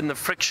building up, and the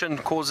friction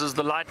causes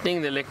the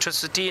lightning, the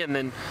electricity, and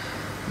then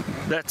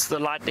that's the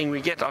lightning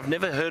we get. I've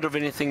never heard of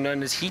anything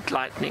known as heat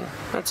lightning.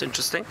 That's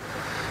interesting.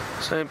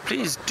 So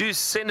please do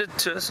send it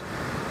to us.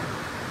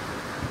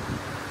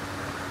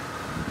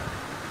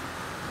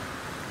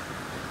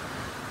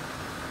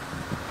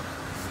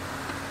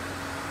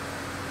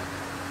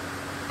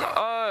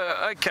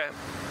 Okay.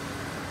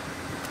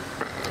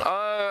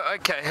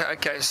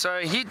 Okay. So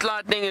heat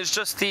lightning is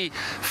just the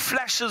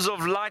flashes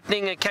of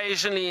lightning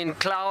occasionally in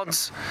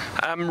clouds,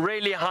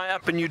 really high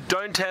up, and you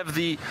don't have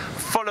the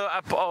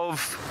follow-up of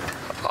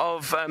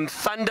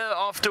thunder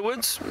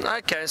afterwards.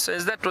 Okay, so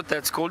is that what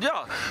that's called?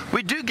 Yeah,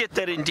 we do get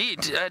that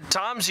indeed. At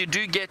times you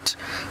do get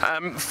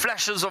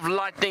flashes of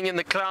lightning in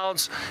the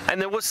clouds,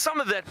 and there was some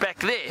of that back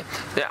there.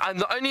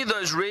 And only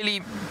those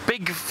really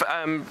big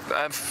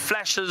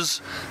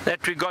flashes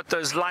that we got,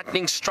 those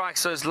lightning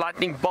strikes, those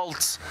lightning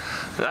bolts,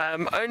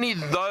 only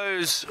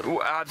those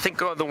I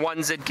think are the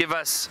ones that give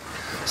us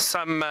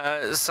some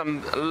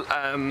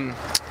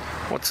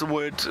what's the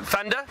word,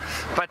 thunder.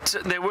 But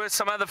there were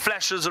some other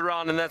flashes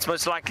around, and that's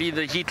most likely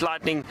the heat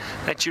lightning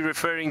that you're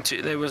referring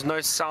to. There was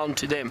no sound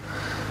to them.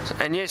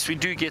 And yes, we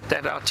do get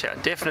that out here,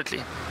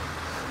 definitely.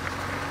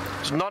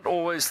 There's not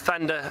always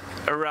thunder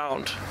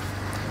around,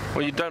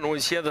 or you don't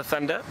always hear the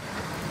thunder.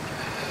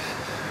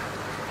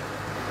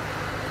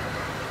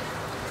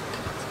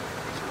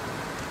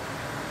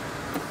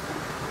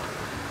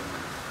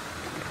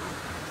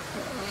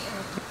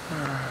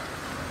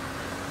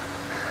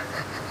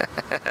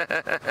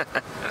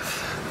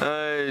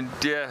 Oh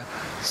dear.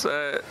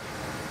 So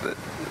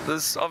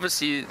this,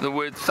 obviously the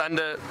word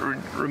thunder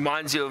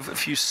reminds you of a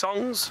few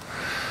songs.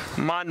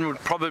 Mine would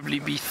probably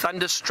be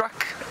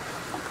Thunderstruck.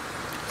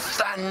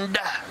 Thunder,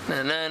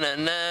 na na na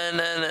na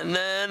na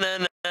na na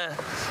na.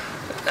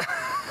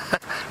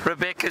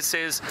 Rebecca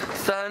says,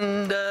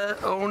 thunder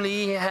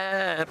only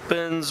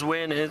happens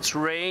when it's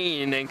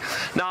raining.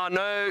 Now I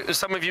know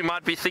some of you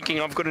might be thinking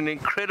I've got an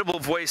incredible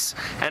voice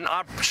and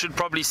I should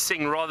probably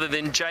sing rather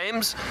than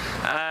James,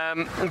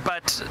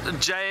 but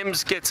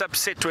James gets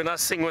upset when I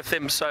sing with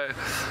him, so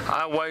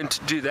I won't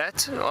do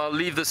that. I'll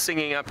leave the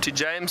singing up to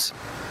James.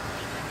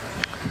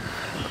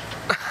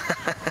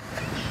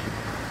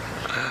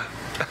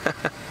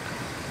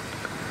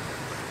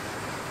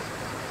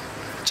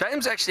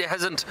 James actually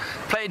hasn't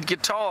played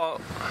guitar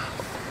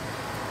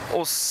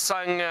or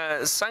sung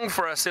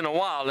for us in a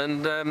while,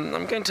 and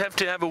I'm going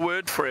to have a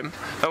word for him,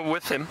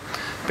 with him,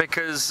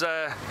 because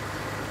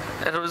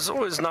it was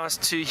always nice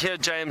to hear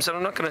James, and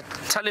I'm not going to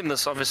tell him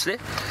this obviously,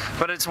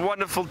 but it's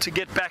wonderful to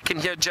get back and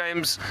hear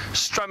James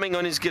strumming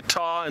on his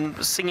guitar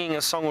and singing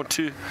a song or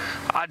two.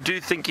 I do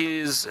think he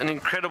is an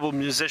incredible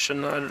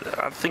musician.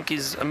 I think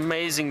he's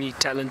amazingly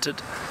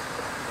talented.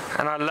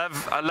 And I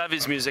love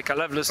his music. I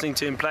love listening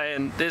to him play,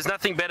 and there's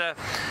nothing better.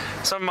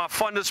 Some of my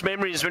fondest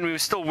memories when we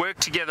still worked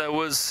together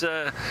was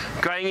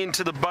going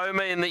into the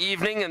Boma in the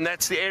evening, and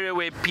that's the area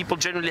where people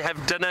generally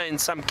have dinner in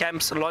some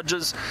camps and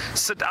lodges,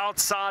 sit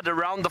outside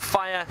around the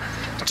fire,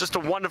 just a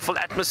wonderful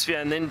atmosphere,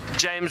 and then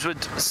James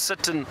would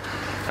sit and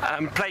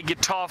play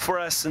guitar for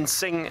us and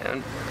sing,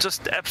 and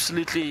just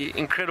absolutely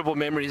incredible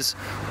memories.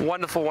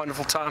 Wonderful,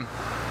 wonderful time.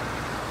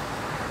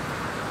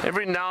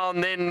 Every now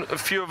and then, a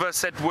few of us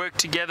that work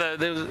together,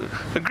 there's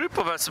a group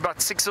of us, about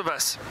 6 of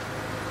us,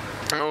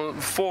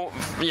 5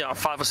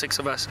 or 6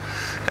 of us,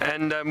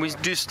 and we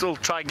do still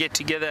try to get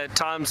together at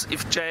times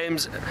if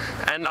James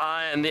and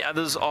I and the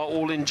others are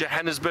all in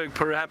Johannesburg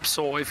perhaps,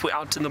 or if we're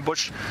out in the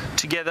bush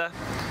together,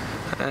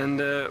 and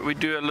we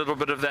do a little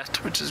bit of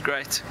that, which is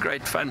great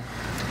fun.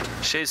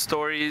 Share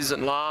stories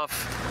and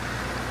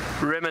laugh,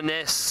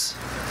 reminisce.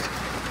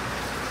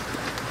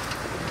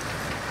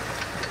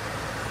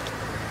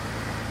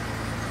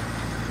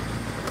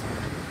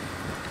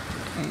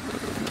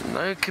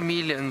 No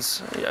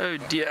chameleons, oh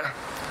dear,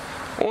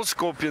 or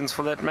scorpions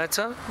for that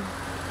matter.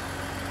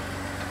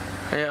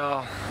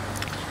 Yeah,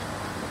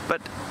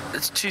 but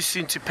it's too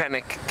soon to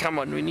panic. Come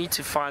on, we need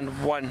to find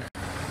one.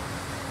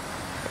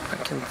 I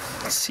can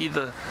see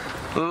the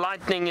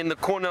lightning in the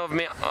corner of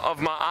my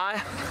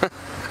eye.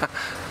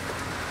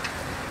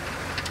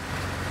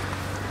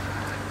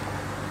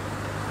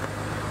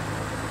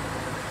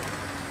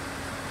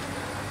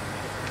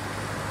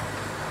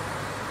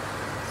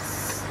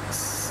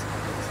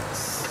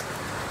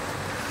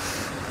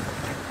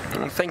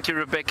 Thank you,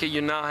 Rebecca.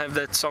 You now have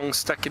that song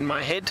stuck in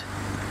my head.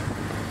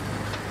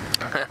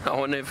 I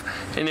wonder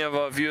if any of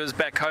our viewers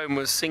back home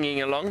was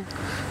singing along.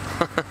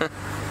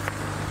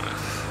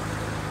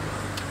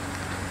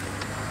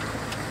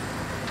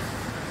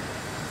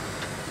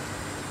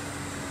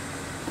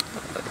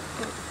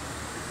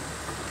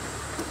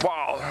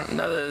 Wow,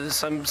 now there's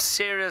some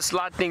serious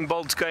lightning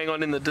bolts going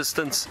on in the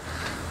distance.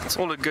 It's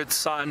all a good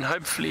sign.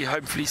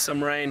 Hopefully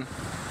some rain.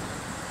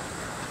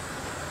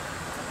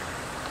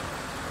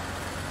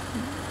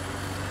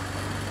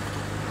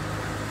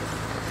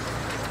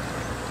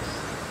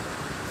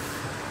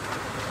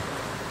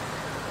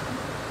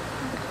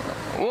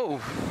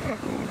 Whoa,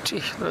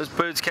 gee, those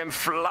birds came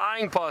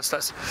flying past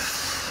us.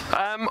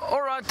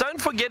 All right, don't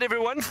forget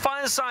everyone,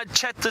 fireside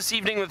chat this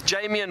evening with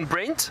Jamie and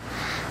Brent,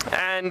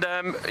 and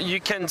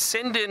you can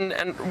send in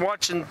and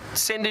watch and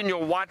send in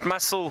your white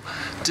muscle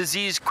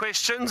disease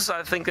questions.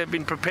 I think they've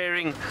been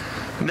preparing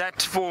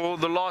that for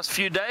the last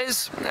few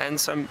days and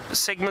some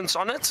segments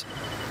on it,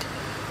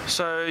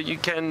 so you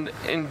can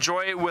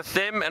enjoy with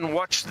them and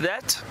watch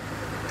that.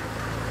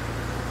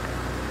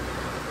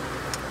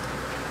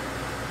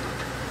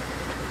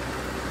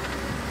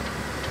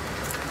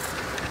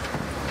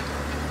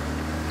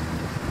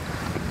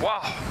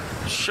 Wow,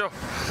 sure,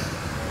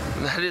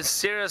 that is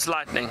serious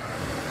lightning.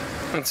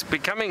 It's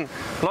becoming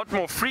a lot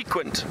more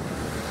frequent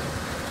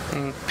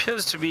and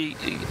appears to be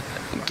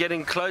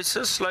getting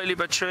closer, slowly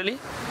but surely,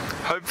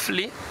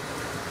 hopefully.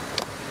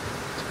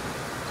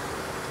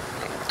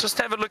 Just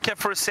have a look here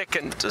for a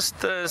second,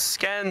 just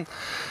scan,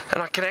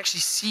 and I can actually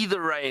see the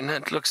rain.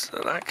 It looks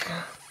like,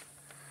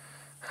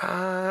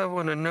 I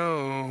want to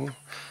know,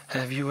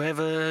 have you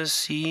ever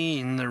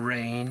seen the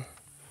rain?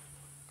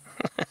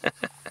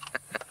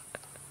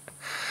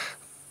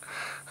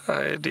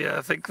 Oh dear,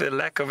 I think the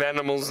lack of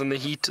animals and the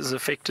heat has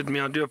affected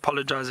me. I do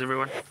apologize,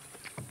 everyone.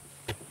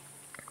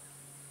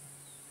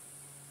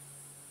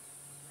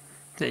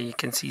 There you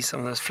can see some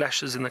of those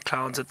flashes in the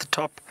clouds at the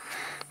top.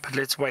 But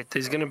let's wait.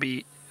 There's going to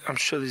be, I'm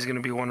sure there's going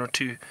to be 1 or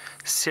 2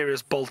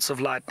 serious bolts of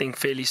lightning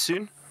fairly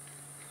soon.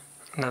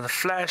 Another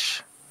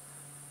flash.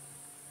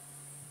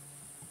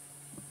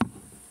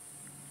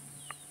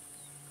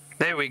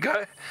 There we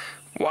go.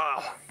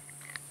 Wow.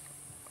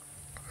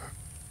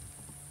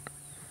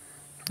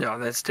 Yeah,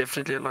 that's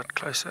definitely a lot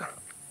closer.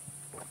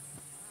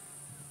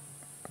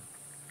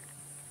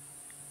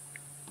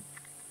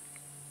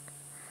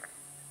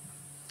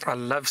 I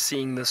love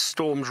seeing the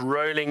storms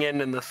rolling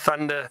in and the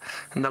thunder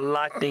and the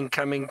lightning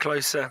coming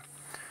closer.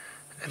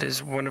 It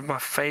is one of my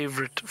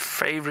favorite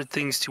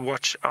things to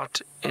watch out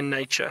in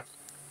nature,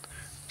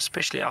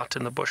 especially out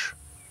in the bush.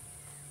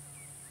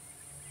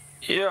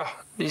 Yeah,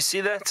 you see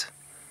that?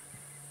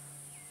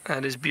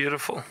 That is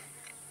beautiful.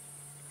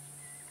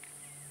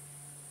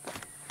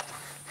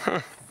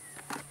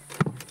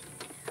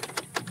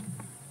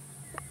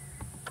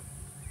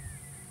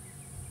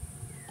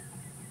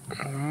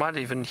 Might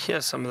even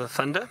hear some of the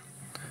thunder.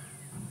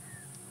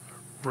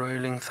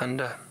 Rolling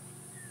thunder.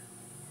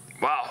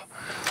 Wow,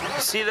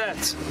 see that?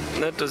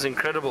 That was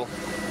incredible.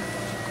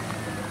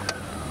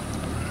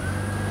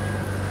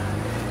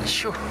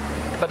 Sure,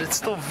 but it's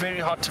still very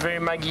hot, very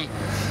muggy.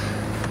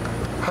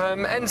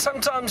 And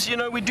sometimes, you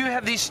know, we do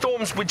have these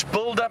storms which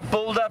build up,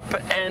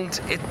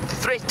 and it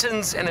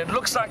threatens, and it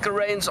looks like the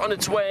rain's on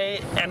its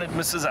way, and it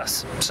misses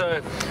us.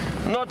 So,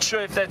 not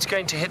sure if that's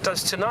going to hit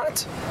us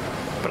tonight,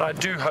 but I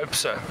do hope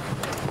so.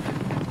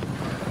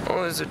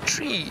 Oh, there's a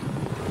tree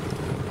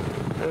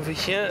over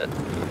here.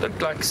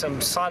 Looked like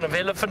some sign of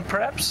elephant,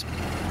 perhaps.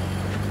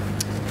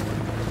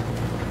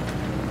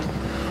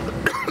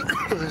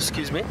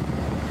 Excuse me.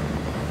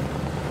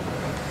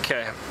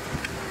 Okay.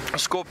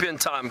 Scorpion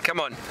time, come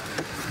on.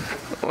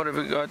 What have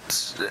we got?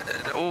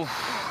 Oh,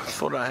 I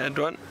thought I had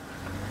one.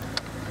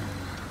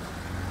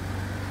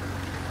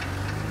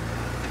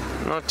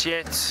 Not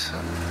yet.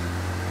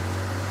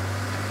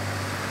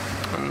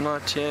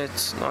 Not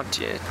yet, not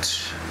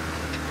yet.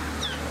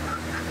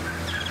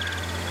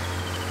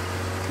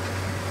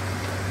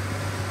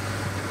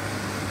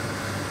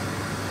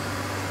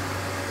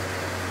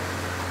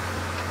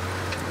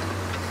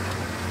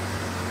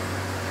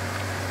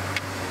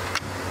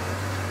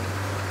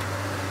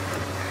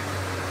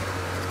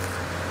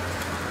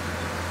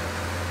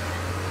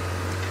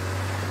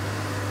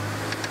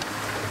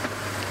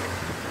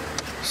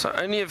 So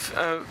only a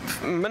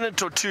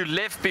minute or two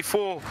left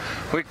before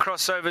we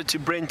cross over to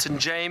Brent and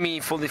Jamie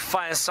for the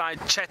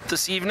fireside chat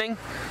this evening.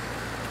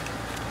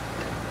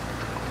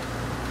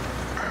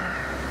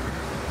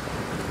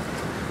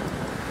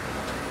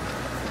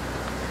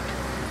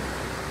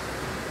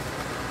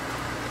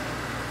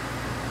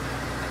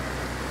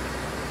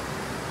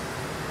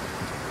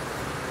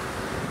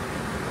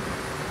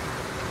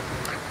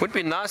 Would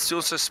be nice to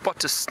also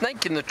spot a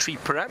snake in the tree,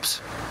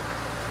 perhaps.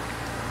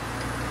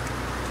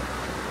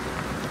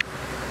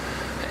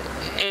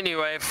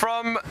 Anyway,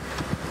 from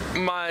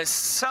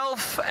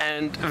myself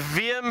and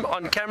VM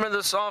on camera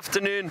this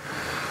afternoon,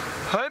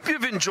 hope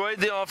you've enjoyed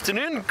the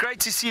afternoon. Great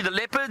to see the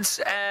leopards.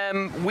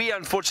 We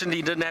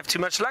unfortunately didn't have too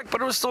much luck,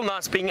 but it was still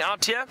nice being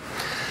out here.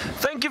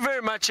 Thank you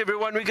very much,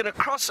 everyone. We're going to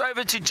cross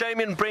over to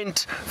Jamie and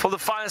Brent for the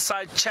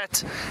fireside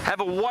chat.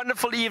 Have a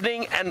wonderful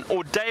evening and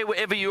or day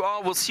wherever you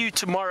are. We'll see you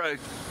tomorrow.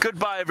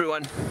 Goodbye,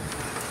 everyone.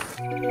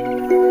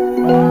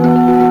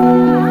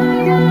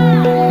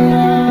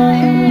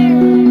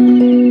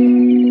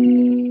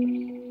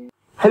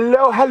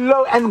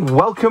 Hello and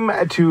welcome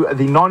to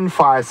the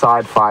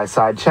non-fireside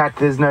fireside chat.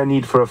 There's no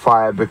need for a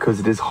fire because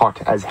it is hot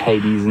as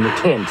Hades in the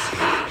tent.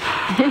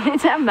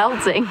 It's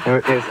melting.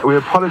 Yes, we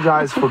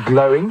apologize for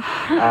glowing,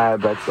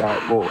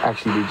 well,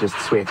 actually we're just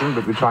sweating,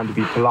 but we're trying to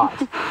be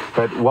polite.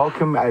 But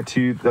welcome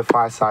to the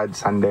fireside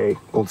Sunday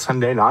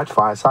night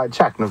fireside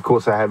chat. And of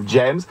course I have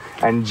James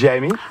and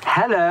Jamie.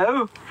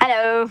 Hello.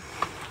 Hello.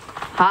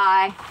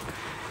 Hi.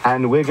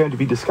 And we're going to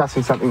be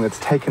discussing something that's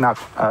taken up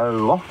a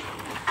lot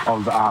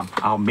of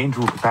our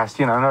mental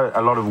capacity, and I know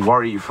a lot of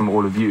worry from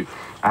all of you,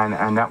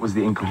 and that was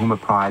the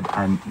Nkahuma Pride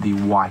and the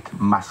white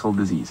muscle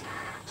disease.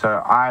 So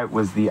I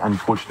was the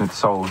unfortunate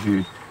soul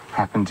who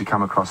happened to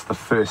come across the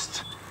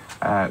first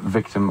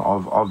victim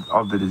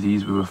of the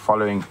disease. We were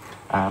following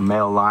a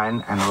male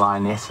lion and a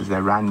lioness as they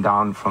ran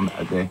down from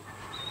the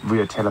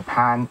Rio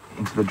Telepan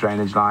into the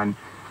drainage line,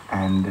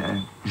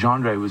 and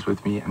Jean-Ray was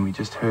with me, and we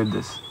just heard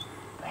this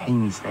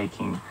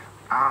painstaking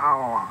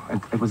ow.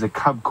 It was a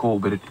cub call,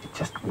 but it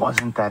just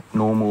wasn't that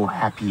normal,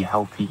 happy,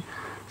 healthy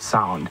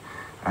sound.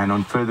 And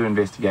on further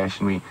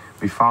investigation, we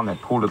found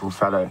that poor little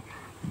fellow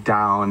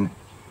down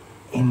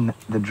in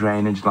the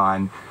drainage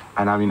line.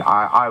 And I mean,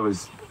 I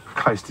was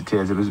close to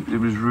tears. It was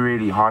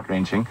really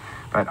heart-wrenching,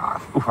 but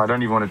I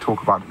don't even want to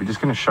talk about it. We're just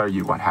going to show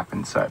you what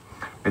happened. So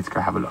let's go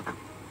have a look.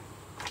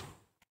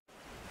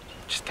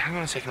 Just hang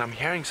on a second. I'm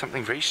hearing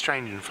something very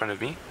strange in front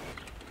of me.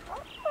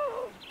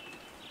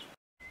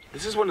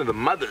 This is one of the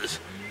mothers.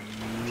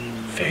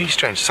 Very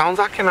strange. Sounds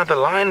like another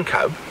lion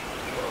cub.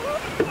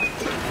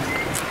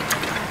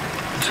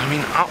 So I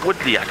mean,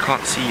 outwardly I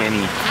can't see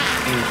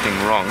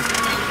anything wrong.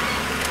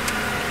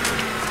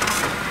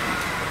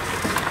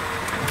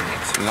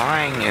 It's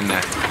lying in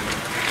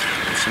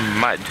some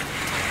mud.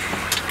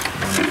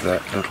 One of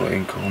the little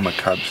Nkahuma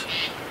cubs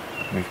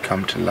we've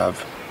come to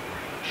love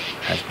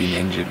has been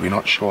injured. We're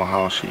not sure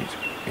how she's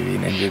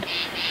been injured.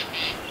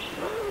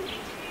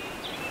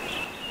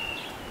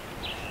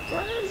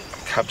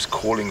 Cubs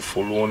calling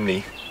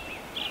forlornly.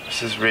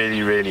 This is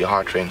really, really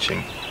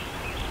heart-wrenching.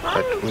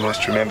 But we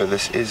must remember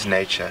this is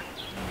nature.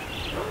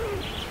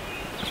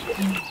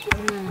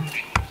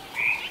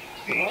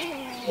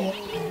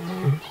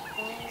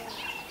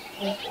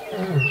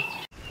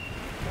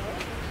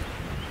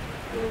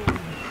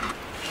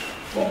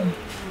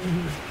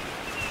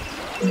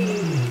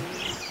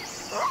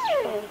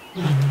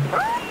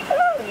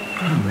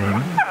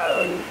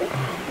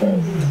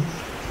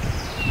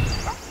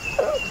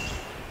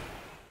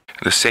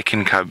 The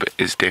second cub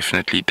is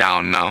definitely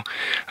down now.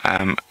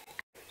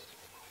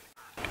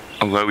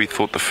 although we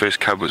thought the first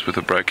cub was with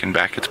a broken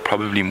back, it's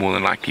probably more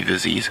than likely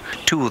disease.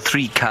 2 or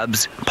 3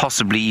 cubs,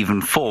 possibly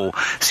even 4,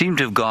 seem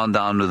to have gone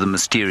down with a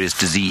mysterious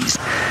disease.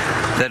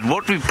 That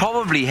what we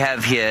probably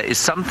have here is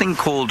something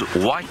called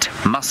white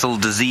muscle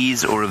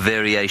disease, or a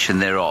variation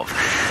thereof.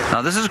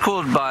 Now, this is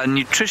caused by a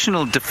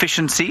nutritional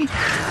deficiency,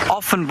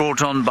 often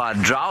brought on by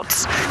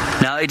droughts.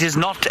 Now, it is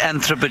not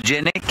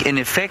anthropogenic in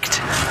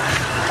effect,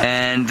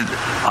 and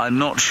I'm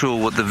not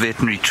sure what the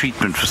veterinary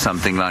treatment for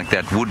something like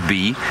that would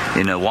be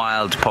in a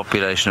wild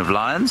population of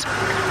lions,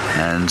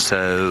 and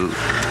so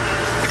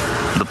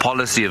the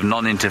policy of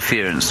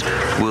non-interference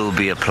will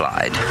be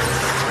applied.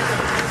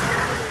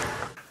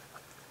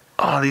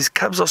 Oh, these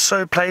cubs are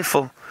so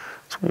playful.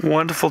 It's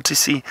wonderful to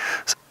see.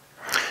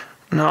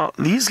 Now,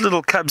 these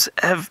little cubs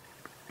have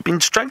been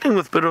struggling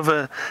with a bit of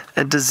a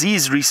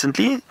disease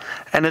recently,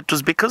 and it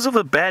was because of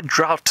a bad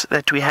drought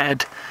that we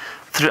had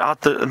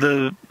throughout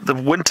the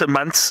winter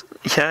months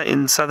here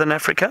in southern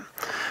Africa,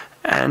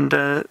 and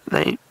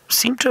they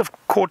seem to have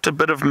caught a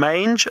bit of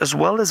mange as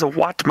well as a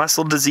white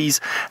muscle disease,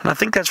 and I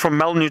think that's from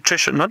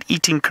malnutrition, not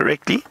eating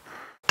correctly.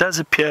 It does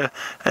appear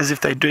as if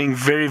they're doing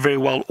very, very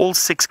well. All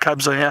 6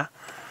 cubs are here,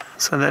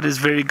 so that is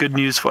very good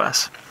news for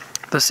us.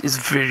 This is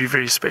very,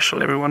 very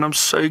special, everyone. I'm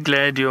so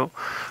glad you're...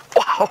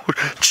 Wow!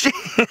 Gee.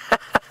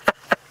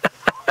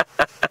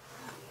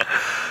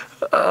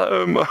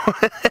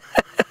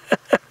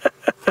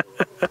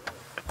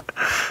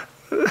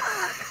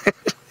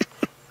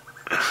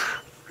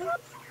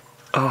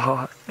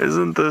 Oh,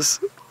 isn't this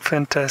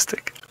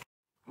fantastic?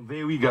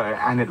 There we go,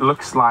 and it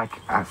looks like,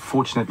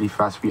 fortunately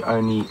for us, we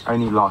only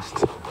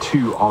lost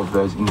 2 of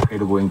those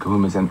incredible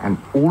Nkuhumas, and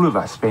all of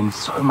us spend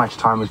so much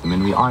time with them,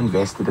 and we are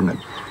invested in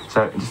them.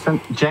 So,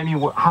 Jamie,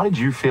 how did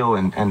you feel?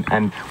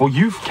 And well,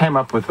 you came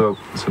up with a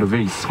sort of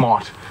very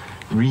smart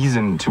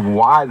reason to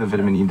why the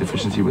vitamin E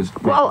deficiency was.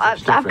 Well,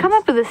 I've come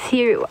up with a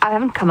theory. I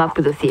haven't come up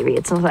with a theory.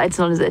 It's not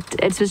as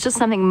it was just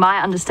something, my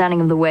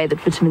understanding of the way that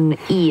vitamin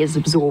E is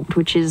absorbed,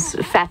 which is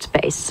fat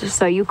based.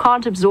 So you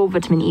can't absorb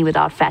vitamin E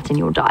without fat in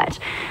your diet.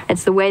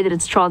 It's the way that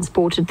it's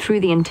transported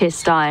through the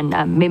intestine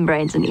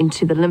membranes and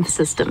into the lymph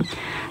system.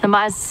 And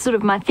my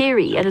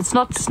theory, and it's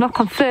not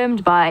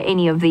confirmed by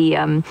any of the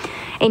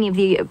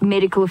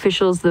medical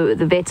officials, the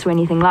vets or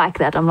anything like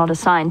that. I'm not a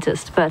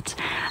scientist, but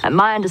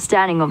my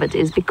understanding of it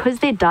is because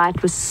their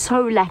diet was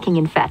so lacking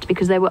in fat,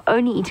 because they were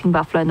only eating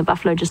buffalo and the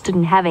buffalo just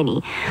didn't have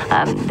any,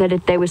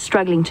 they were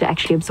struggling to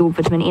actually absorb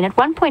vitamin E. And at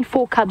one point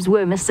 4 cubs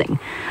were missing.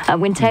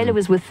 When Taylor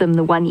was with them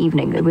the one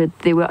evening,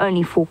 there were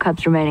only 4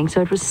 cubs remaining. So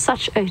it was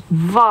such a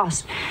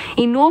vast,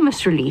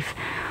 enormous relief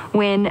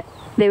when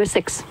there were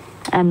 6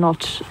 and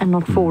not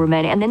 4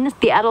 remaining. And then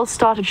the adults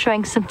started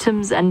showing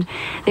symptoms, and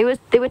there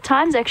were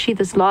times actually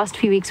this last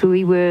few weeks where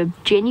we were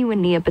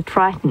genuinely a bit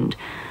frightened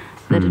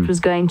that it was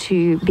going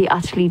to be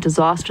utterly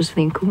disastrous for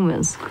the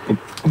Nkuhumas.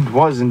 It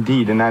was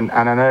indeed, and I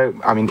know,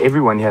 I mean,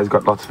 everyone here has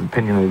got lots of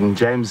opinion on it, and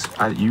James,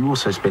 you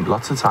also spent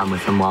lots of time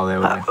with them while they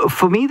were there.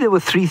 For me, there were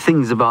 3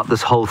 things about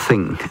this whole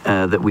thing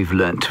that we've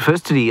learned.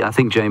 Firstly, I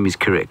think Jamie's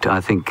correct. I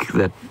think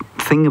that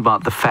thing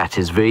about the fat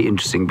is very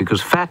interesting,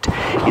 because fat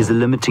is a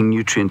limiting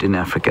nutrient in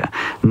Africa.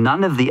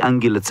 None of the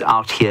ungulates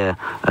out here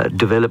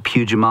develop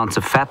huge amounts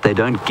of fat. They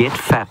don't get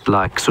fat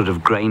like sort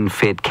of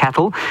grain-fed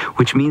cattle,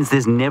 which means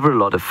there's never a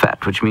lot of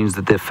fat, which means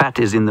that their fat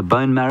is in the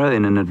bone marrow,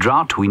 and in a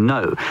drought we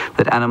know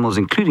that animals,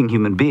 including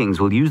human beings,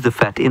 will use the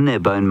fat in their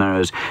bone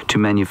marrows to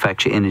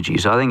manufacture energy.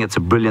 So I think it's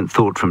a brilliant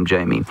thought from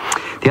Jamie.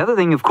 The other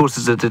thing, of course,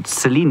 is that it's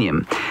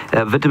selenium.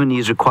 Vitamin E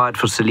is required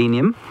for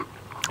selenium.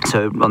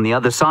 So on the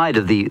other side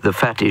of the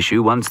fat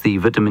issue, once the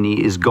vitamin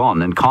E is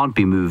gone and can't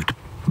be moved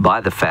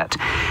by the fat,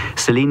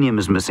 selenium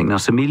is missing. Now,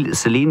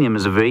 selenium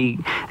is a very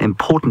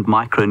important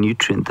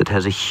micronutrient that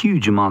has a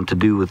huge amount to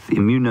do with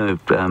immuno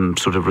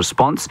sort of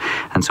response.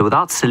 And so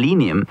without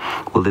selenium,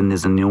 well, then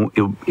there's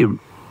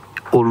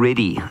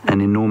already an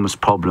enormous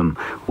problem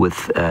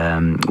with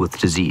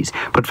disease.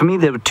 But for me,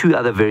 there were 2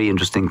 other very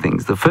interesting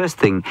things. The first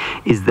thing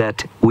is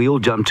that we all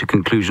jump to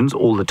conclusions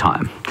all the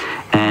time,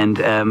 and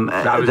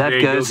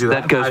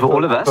that goes for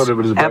all of us.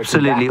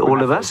 Absolutely,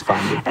 all of us.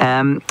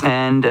 And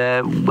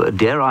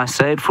dare I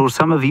say it, for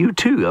some of you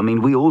too. I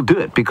mean, we all do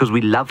it because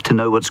we love to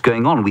know what's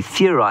going on. We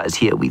theorize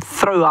here. We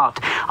throw out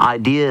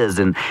ideas,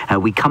 and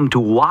we come to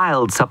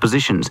wild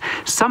suppositions.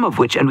 Some of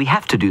which, and we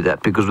have to do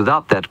that, because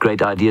without that,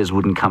 great ideas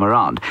wouldn't come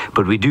around.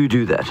 But we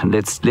do that, and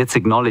let's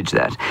acknowledge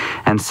that.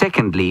 And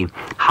secondly,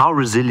 how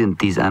resilient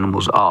these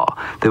animals are.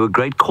 There were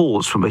great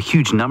calls from a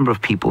huge number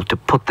of people to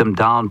put them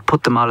down,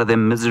 put them out of their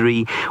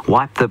misery,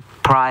 wipe the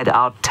pride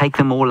out, take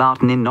them all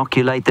out and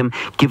inoculate them,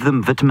 give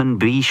them vitamin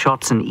B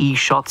shots and E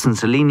shots and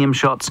selenium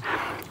shots.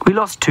 We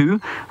lost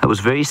 2. That was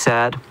very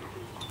sad.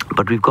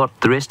 But we've got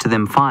the rest of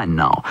them fine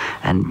now,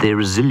 and their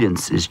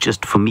resilience is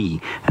just, for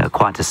me,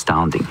 quite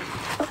astounding.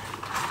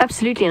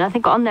 Absolutely, and I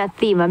think on that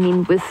theme, I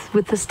mean,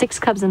 with the Styx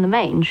cubs and the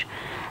mange,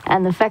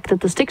 and the fact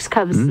that the Styx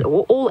cubs,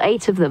 all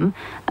 8 of them,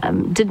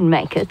 didn't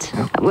make it.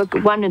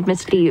 One,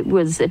 admittedly, it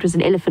was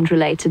an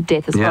elephant-related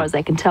death, as far as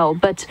I can tell.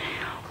 But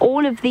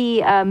all of the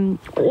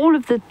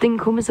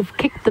Nkuhumas have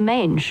kicked the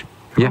mange.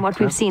 from what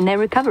we've seen. They're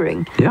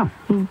recovering. Yeah.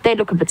 They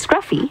look a bit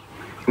scruffy.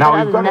 Now, but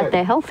other than that,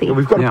 they're healthy.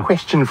 We've got a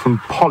question from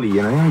Polly,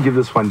 and I'm going to give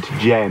this one to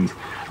James.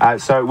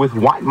 So, with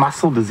white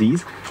muscle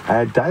disease,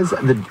 does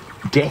the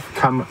death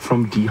come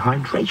from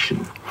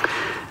dehydration?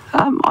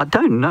 I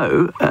don't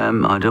know.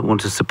 I don't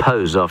want to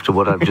suppose after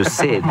what I've just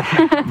said.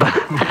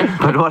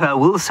 but what I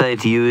will say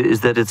to you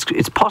is that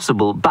it's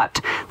possible, but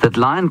that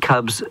lion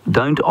cubs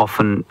don't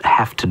often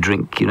have to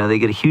drink. You know, they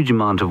get a huge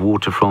amount of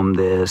water from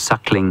their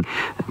suckling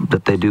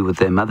that they do with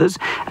their mothers.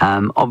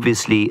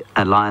 Obviously,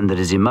 a lion that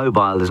is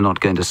immobile is not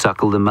going to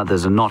suckle. The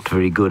mothers are not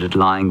very good at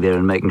lying there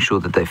and making sure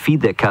that they feed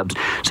their cubs.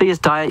 So yes,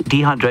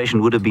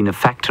 dehydration would have been a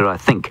factor, I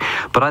think.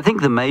 But I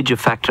think the major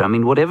factor, I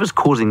mean, whatever's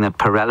causing that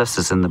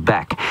paralysis in the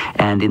back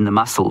and in the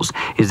muscles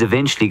is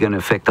eventually going to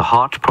affect the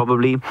heart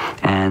probably,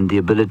 and the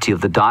ability of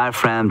the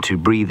diaphragm to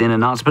breathe in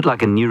and out. It's a bit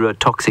like a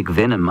neurotoxic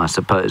venom, I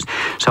suppose.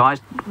 So I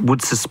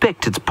would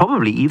suspect it's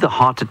probably either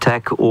heart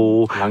attack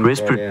or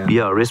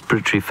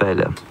respiratory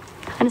failure.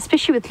 And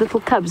especially with little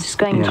cubs just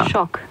going into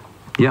shock.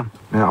 Yeah.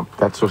 Yeah,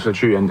 that's also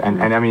true. And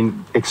I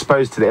mean,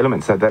 exposed to the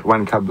elements, that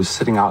one cub was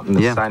sitting out in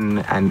the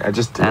sun and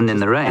in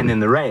the rain. And in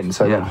the rain.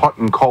 So that hot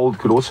and cold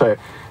could also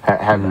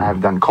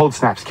have done. Cold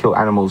snaps kill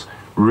animals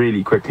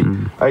really quickly.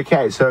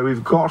 Okay, so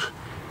we've got.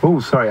 Oh,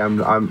 sorry, I'm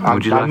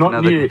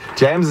not new.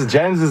 James is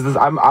this.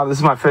 This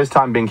is my first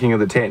time being king of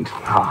the tent.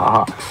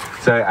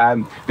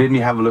 So let me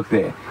have a look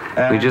there.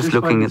 We're just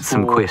looking at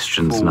some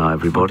questions now,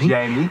 everybody.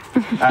 Jamie,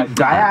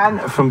 Diane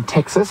from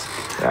Texas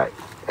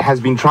has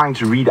been trying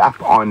to read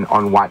up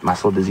on white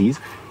muscle disease,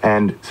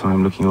 and so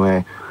I'm looking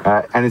away.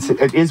 And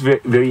it is very,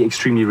 very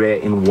extremely rare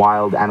in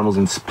wild animals,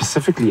 and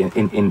specifically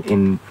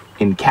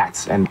in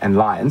cats and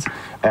lions.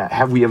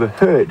 Have we ever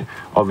heard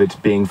of it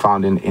being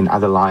found in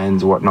other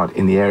lions or whatnot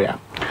in the area?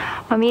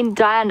 I mean,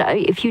 Diane,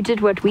 if you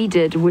did what we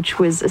did, which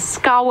was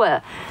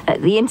scour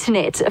the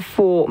internet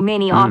for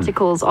many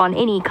articles on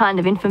any kind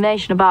of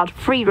information about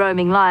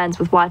free-roaming lions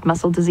with white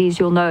muscle disease,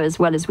 you'll know as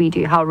well as we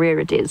do how rare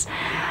it is.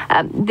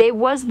 There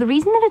was the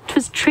reason that it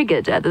was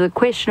triggered, the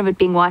question of it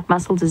being white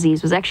muscle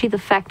disease, was actually the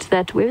fact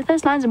that, where were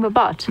those lions in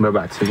Mabat?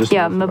 Mabat, so just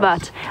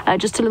Mabat,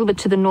 just a little bit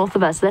to the north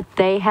of us, that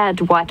they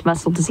had white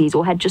muscle disease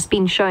or had just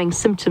been showing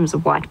symptoms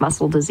of white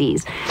muscle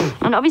disease.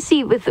 And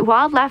obviously with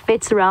wildlife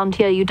vets around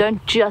here, you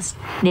don't just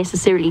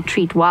necessarily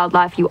treat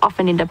wildlife, you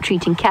often end up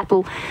treating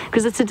cattle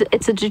because it's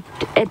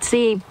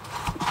a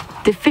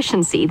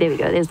deficiency. There we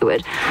go, there's the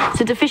word.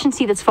 It's a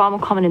deficiency that's far more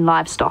common in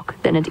livestock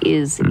than it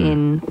is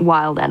in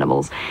wild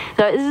animals.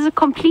 So this is a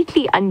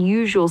completely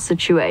unusual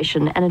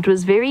situation, and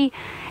that's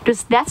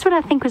what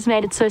I think was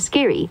made it so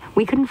scary.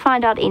 We couldn't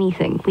find out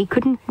anything. We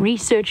couldn't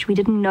research. We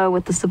didn't know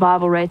what the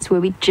survival rates were.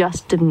 We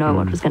just didn't know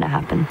what was going to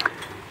happen.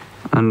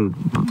 And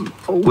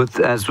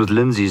as with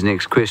Lindsay's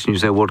next question, you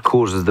say what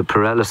causes the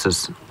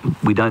paralysis?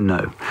 We don't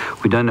know.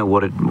 We don't know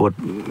what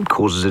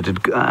causes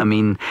it. I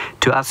mean,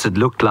 to us it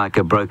looked like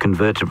a broken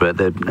vertebra.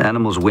 The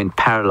animals went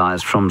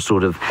paralyzed from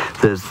sort of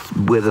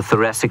where the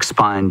thoracic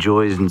spine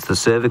joins the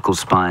cervical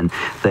spine.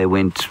 They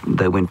went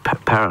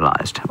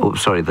paralyzed. Oh,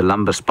 sorry, the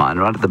lumbar spine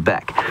right at the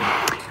back.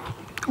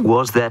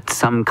 Was that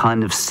some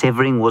kind of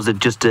severing? Was it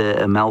just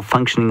a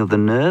malfunctioning of the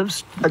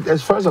nerves?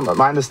 As far as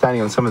my understanding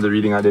on some of the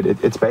reading I did,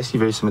 it's basically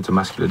very similar to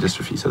muscular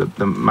dystrophy. So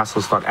the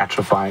muscles start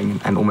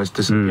atrophying and almost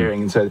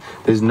disappearing. And so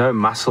there's no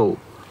muscle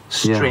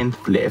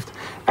strength left.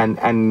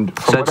 And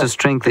so it's a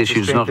strength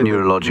issue, it's not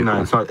neurological.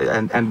 No, it's not.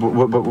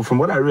 But from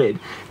what I read,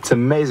 it's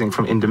amazing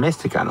in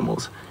domestic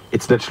animals.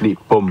 It's literally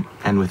boom,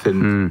 and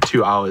within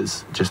 2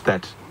 hours, just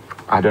that,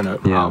 I don't know,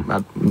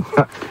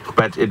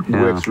 but it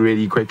works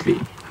really quickly.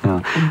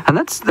 Yeah, and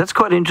that's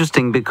quite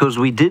interesting because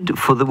we did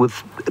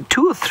with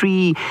 2 or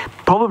 3,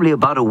 probably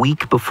about a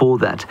week before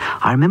that.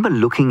 I remember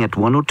looking at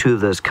 1 or 2 of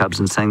those cubs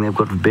and saying they've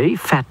got very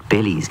fat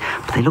bellies,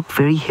 but they look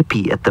very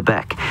hippie at the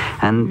back,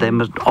 and they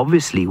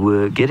obviously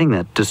were getting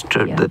that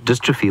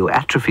dystrophy or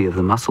atrophy of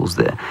the muscles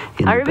there.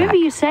 I remember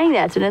you saying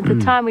that, and at the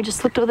time we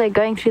just looked at they're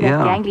going through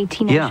that gangly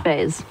teenage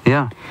phase.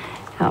 Yeah.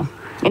 Oh.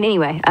 And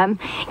anyway,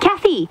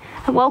 Kathy,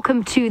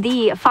 welcome to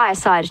the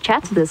fireside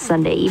chat this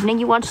Sunday evening.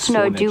 You wanted to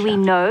know, do we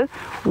know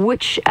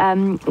which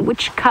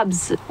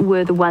cubs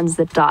were the ones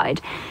that died?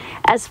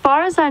 As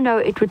far as I know,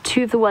 it were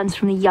 2 of the ones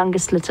from the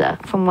youngest litter,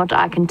 from what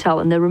I can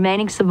tell, and the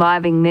remaining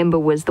surviving member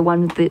was the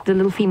one with the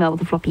little female with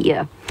the floppy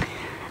ear.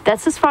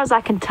 That's as far as I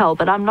can tell,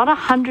 but I'm not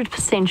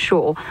 100%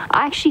 sure.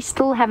 I actually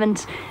still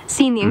haven't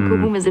seen the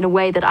Nkuhumas in a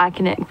way that I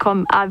can...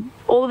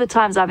 all the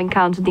times I've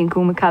encountered the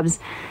Nkuhuma cubs,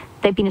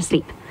 they've been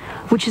asleep.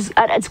 Which is,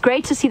 it's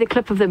great to see the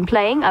clip of them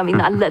playing. I mean,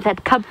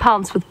 that cub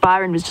pounce with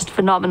Byron was just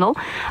phenomenal,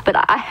 but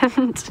I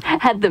haven't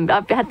had them.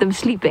 I've had them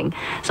sleeping.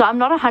 So I'm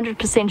not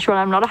 100% sure,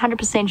 and I'm not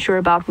 100% sure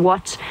about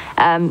what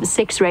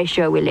sex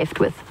ratio we're left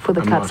with for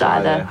the cubs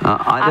either.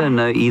 I don't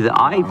know either.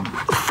 I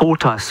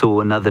thought I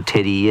saw another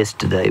teddy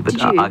yesterday,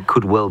 but I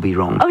could well be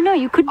wrong. Oh, no,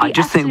 you could be. I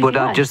just think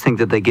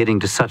that they're getting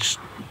to such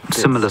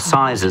similar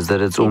sizes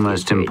that it's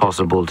almost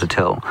impossible to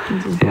tell.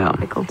 Yeah.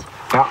 Difficult.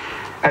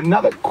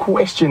 Another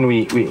question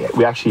we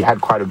actually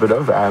had quite a bit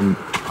of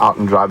out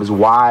in drivers: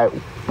 why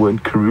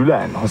weren't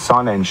Karula and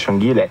Hosanna and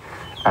Shongile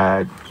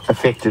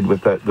affected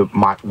with the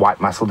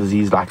white muscle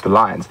disease like the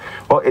lions?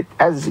 Well,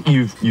 as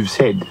you've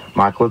said,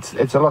 Michael,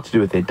 it's a lot to do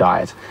with their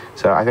diet.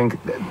 So I think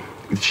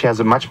she has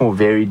a much more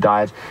varied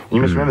diet. And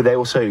you must remember, they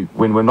also,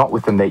 when we're not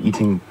with them, they're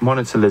eating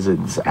monitor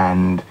lizards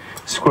and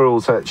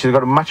squirrels. So she's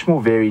got a much more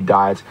varied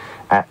diet.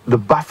 The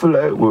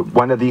buffalo were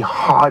one of the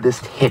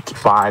hardest hit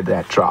by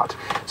that drought.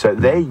 So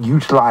they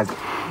utilized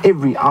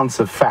every ounce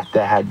of fat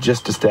they had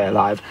just to stay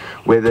alive.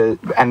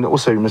 And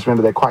also, you must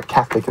remember, they're quite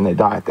Catholic in their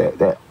diet.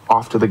 They're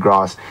after the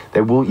grass.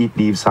 They will eat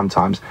leaves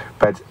sometimes,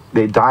 but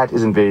their diet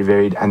isn't very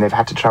varied, and they've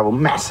had to travel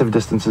massive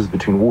distances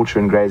between water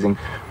and grazing,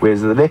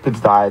 whereas the leopard's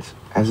diet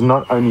has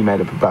not only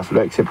made up of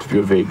buffalo, except if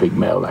you're a very big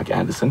male like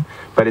Anderson,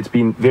 but it's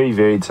been very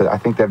varied, so I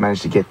think they've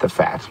managed to get the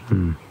fat.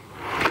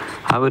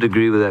 I would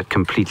agree with that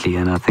completely,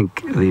 and I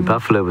think the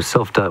buffalo was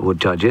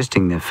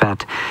digesting their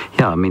fat.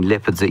 Yeah, I mean,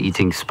 leopards are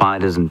eating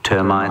spiders and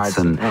termites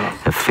and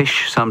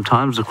fish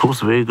sometimes, of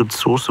course, a very good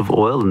source of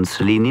oil and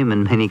selenium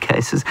in many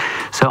cases.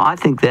 So I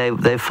think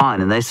they're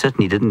fine, and they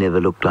certainly didn't ever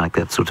look like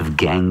that sort of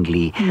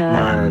gangly,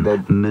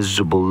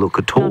 miserable look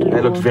at all.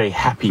 They looked very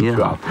happy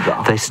throughout the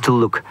drought. They still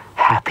look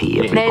happy,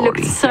 everybody. They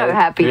looked so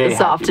happy this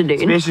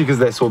afternoon. Especially because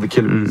they saw the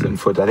kilometers in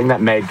foot. I think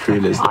that made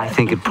Karula's day. I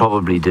think it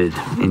probably did,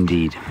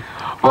 indeed.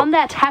 On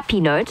that happy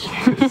note,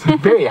 It's a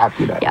very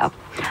happy note. yeah,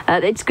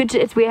 it's good.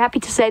 We're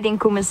happy to say the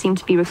Nkumas seem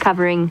to be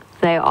recovering.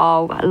 They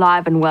are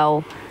alive and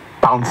well,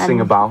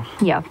 Bouncing about.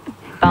 yeah,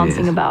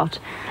 bouncing Yes. about,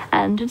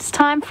 and it's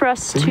time for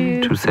us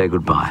To say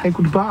goodbye. Say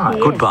goodbye.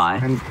 Yes.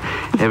 Goodbye,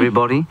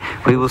 everybody.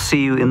 We will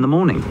see you in the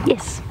morning.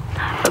 Yes.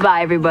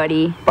 Bye,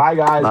 everybody. Bye,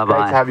 guys. Bye-bye.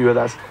 Great to have you with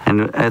us.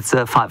 And it's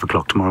 5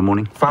 o'clock tomorrow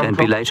morning. 5 Don't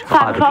be o'clock. late.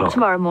 5 o'clock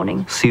tomorrow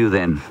morning. See you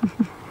then.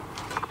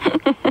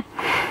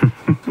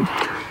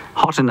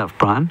 Hot enough,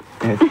 Brian?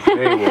 It's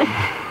very warm.